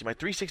 360. My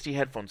 360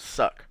 headphones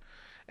suck.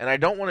 And I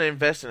don't want to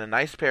invest in a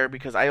nice pair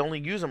because I only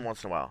use them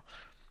once in a while.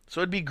 So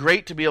it'd be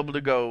great to be able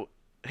to go,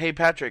 hey,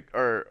 Patrick,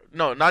 or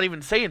no, not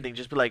even say anything,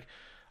 just be like,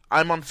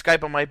 I'm on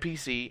Skype on my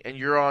PC and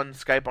you're on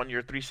Skype on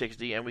your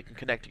 360 and we can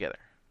connect together.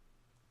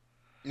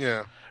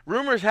 Yeah.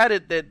 Rumors had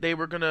it that they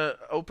were going to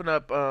open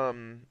up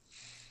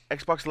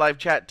Xbox Live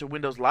Chat to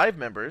Windows Live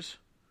members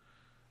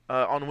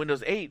on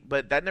Windows 8,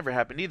 but that never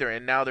happened either,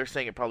 and now they're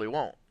saying it probably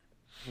won't.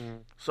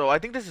 So I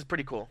think this is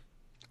pretty cool.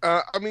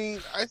 I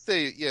mean, I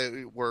say, yeah,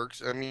 it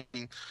works. I mean,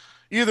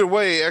 either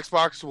way,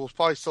 Xbox will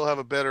probably still have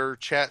a better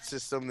chat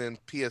system than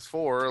PS4,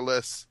 or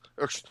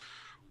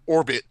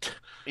Orbit.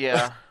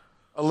 Yeah.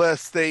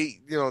 Unless they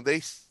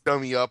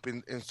dummy up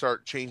and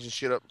start changing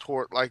shit up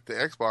toward like the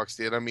Xbox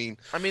did. I mean,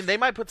 they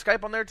might put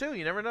Skype on there too.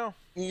 You never know.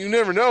 You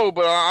never know,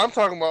 but I'm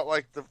talking about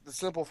like the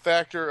simple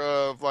factor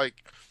of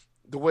like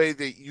the way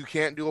that you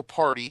can't do a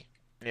party.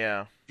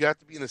 Yeah. You have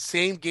to be in the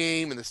same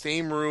game, in the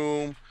same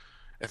room,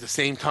 at the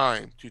same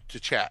time to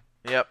chat.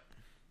 Yep.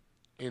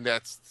 And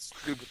that's the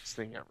stupidest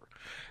thing ever.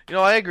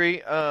 I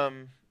agree.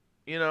 And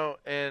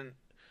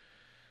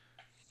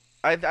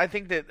I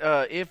think that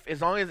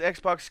as long as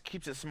Xbox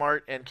keeps it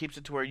smart and keeps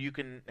it to where you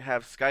can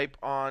have Skype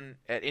on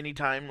at any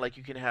time, like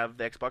you can have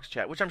the Xbox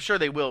chat, which I'm sure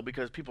they will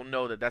because people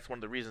know that that's one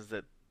of the reasons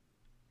that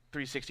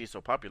 360 is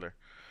so popular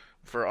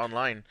for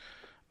online.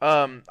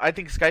 I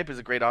think Skype is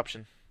a great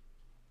option.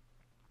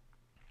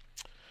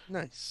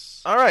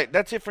 Nice. All right,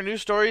 that's it for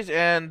news stories,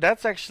 and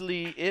that's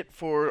actually it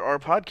for our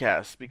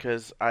podcast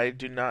because I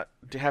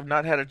have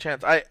not had a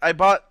chance. I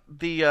bought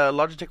the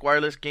Logitech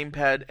Wireless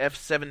Gamepad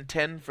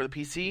F710 for the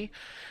PC,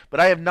 but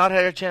I have not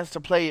had a chance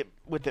to play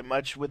with it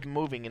much with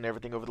moving and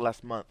everything over the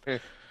last month.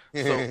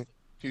 So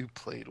you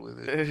played with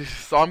it.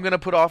 So I'm gonna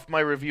put off my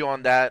review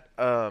on that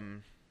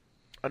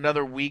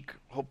another week,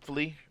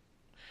 hopefully.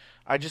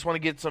 I just want to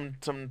get some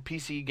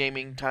PC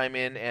gaming time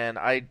in, and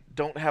I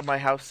don't have my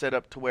house set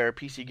up to where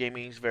PC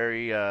gaming is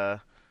very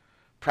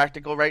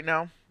practical right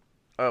now.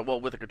 Well,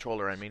 with a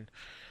controller, I mean.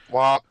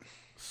 Wow.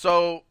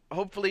 So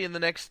hopefully in the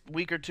next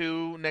week or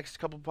two, next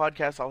couple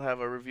podcasts, I'll have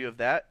a review of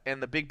that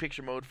and the big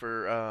picture mode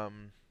for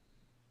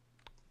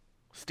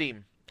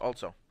Steam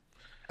also.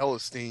 Hella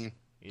Steam.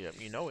 Yeah,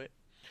 you know it.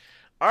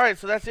 All right,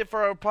 so that's it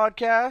for our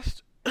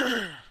podcast.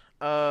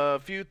 A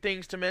few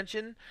things to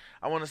mention.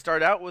 I want to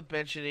start out with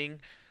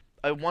mentioning.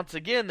 Once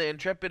again, the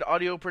Intrepid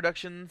Audio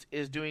Productions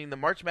is doing the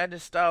March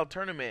Madness style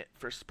tournament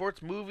for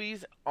sports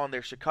movies on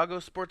their Chicago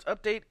Sports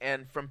Update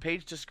and From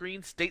Page to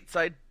Screen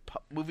stateside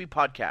movie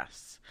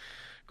podcasts.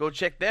 Go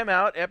check them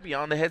out at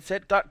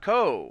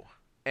beyondtheheadset.co.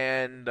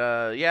 And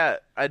yeah,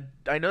 I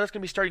know that's going to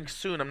be starting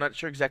soon. I'm not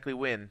sure exactly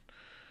when.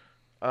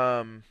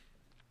 Oh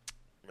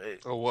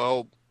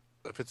well,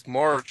 if it's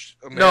March.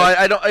 No,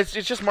 I don't. It's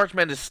just March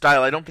Madness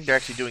style. I don't think they're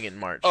actually doing it in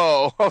March.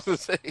 Oh, I was going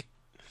to say.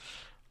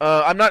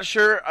 I'm not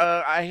sure.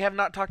 I have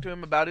not talked to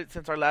him about it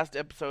since our last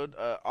episode.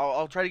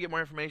 I'll try to get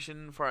more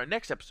information for our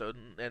next episode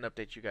and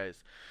update you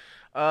guys.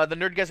 The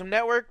Nerdgasm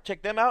Network,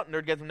 check them out,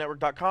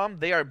 nerdgasmnetwork.com.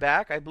 They are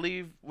back. I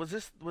believe,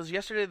 was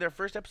yesterday their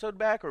first episode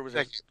back, or was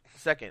it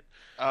second?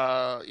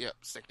 Yeah,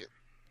 second.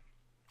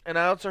 And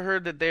I also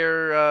heard that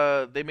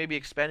they may be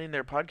expanding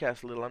their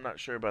podcast a little. I'm not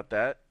sure about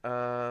that.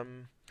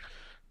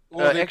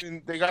 Well,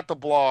 they got the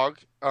blog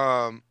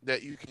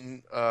that you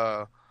can...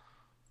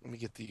 let me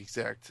get the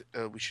exact.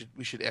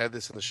 We should add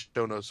this in the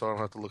show notes so I don't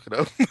have to look it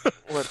up.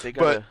 What, they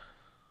got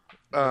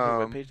a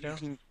webpage now?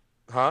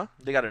 Huh?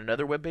 They got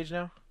another webpage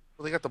now?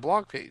 Well, they got the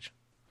blog page.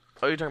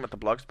 Oh, you're talking about the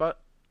Blogspot?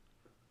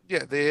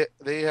 Yeah, they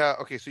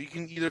okay, so you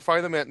can either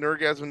find them at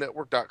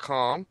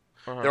nerdgasmnetwork.com.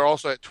 Uh-huh. They're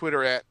also at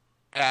Twitter at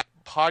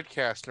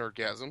podcast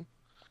nerdgasm.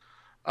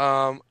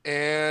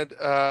 And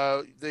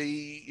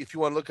if you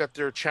want to look at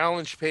their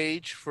challenge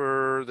page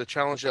for the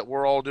challenge that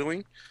we're all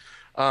doing,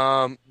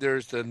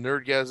 there's the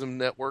Nerdgasm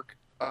Network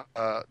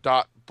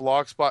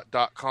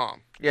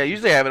 .blogspot.com. Yeah,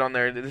 usually I have it on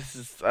there. This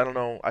is, I don't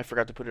know, I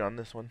forgot to put it on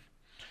this one.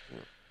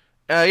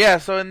 Yeah,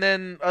 so and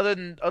then other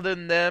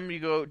than them, you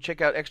go check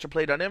out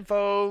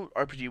extraplay.info,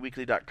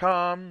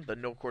 rpgweekly.com, the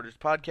No Quarters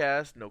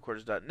podcast,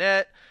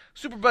 noquarters.net,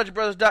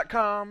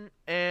 superbudgetbrothers.com,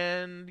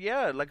 and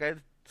yeah, like I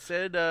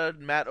said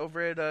Matt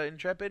over at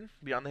Intrepid,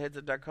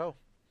 BeyondTheHeadset.co.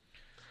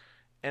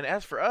 And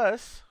as for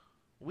us,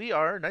 we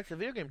are Knights of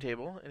the Video Game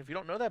Table, and if you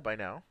don't know that by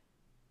now...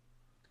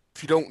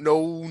 If you don't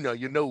know, now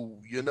you know,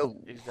 you know.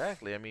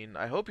 Exactly. I mean,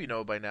 I hope you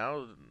know by now,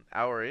 an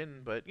hour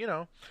in, but, you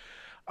know.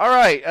 All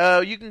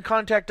right, you can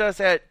contact us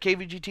at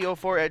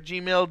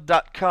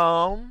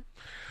kvgt04@gmail.com.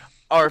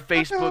 Our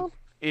Facebook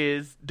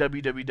is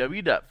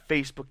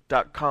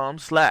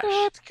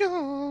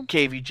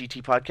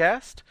www.facebook.com/KVGT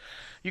Podcast.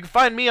 You can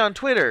find me on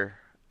Twitter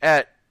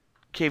at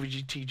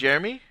KVGT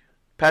Jeremy,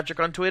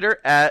 Patrick on Twitter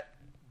at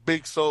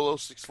Big Solo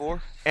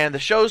 64. And the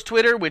show's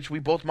Twitter, which we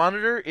both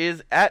monitor,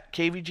 is at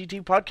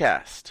KVGT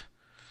Podcast.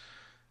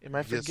 Am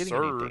I forgetting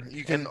anything?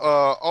 You can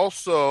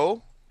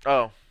also...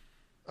 Oh.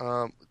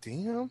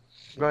 Damn.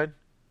 Go ahead.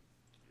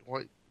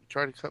 What you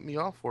try to cut me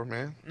off for,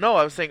 man? No,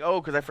 I was saying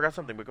because I forgot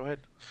something, but go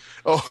ahead.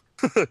 Oh,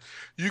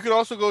 you can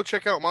also go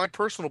check out my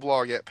personal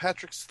blog at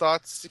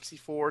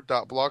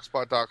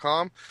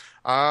patricksthoughts64.blogspot.com.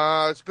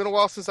 It's been a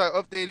while since I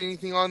updated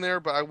anything on there,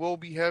 but I will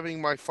be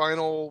having my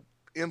final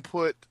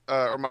input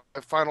or my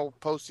final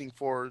posting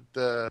for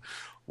the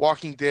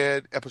Walking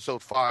Dead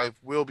episode 5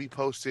 will be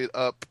posted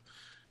up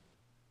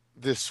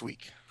this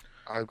week.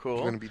 I'm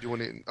going to be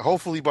doing it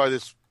hopefully by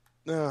this.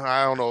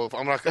 I don't know if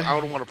I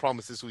don't want to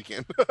promise this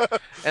weekend.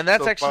 And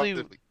that's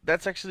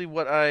actually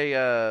what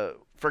I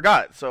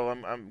forgot. So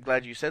I'm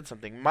glad you said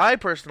something. My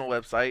personal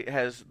website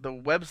has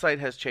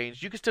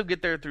changed. You can still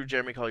get there through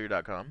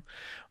jeremycollier.com,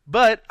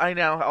 but I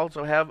now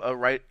also have a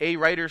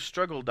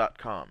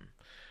writerstruggle.com,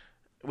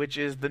 which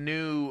is the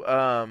new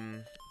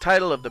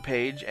title of the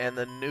page, and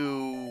it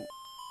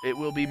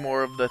will be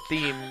more of the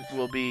theme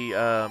will be.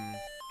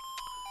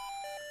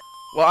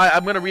 Well,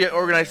 I'm going to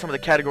reorganize some of the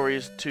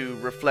categories to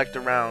reflect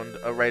around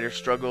a writer's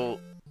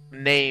struggle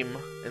name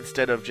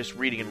instead of just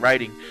reading and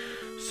writing.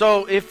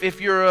 So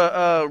if you're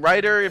a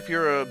writer, if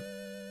you're a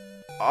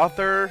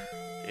author,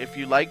 if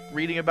you like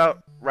reading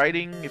about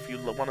writing, if you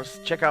want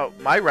to check out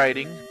my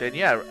writing, then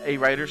yeah,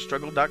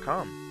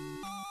 awriterstruggle.com.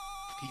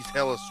 He's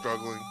hella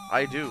struggling.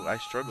 I do. I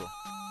struggle.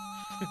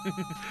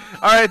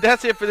 All right,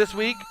 that's it for this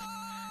week.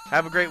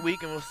 Have a great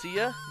week, and we'll see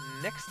you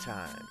next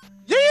time.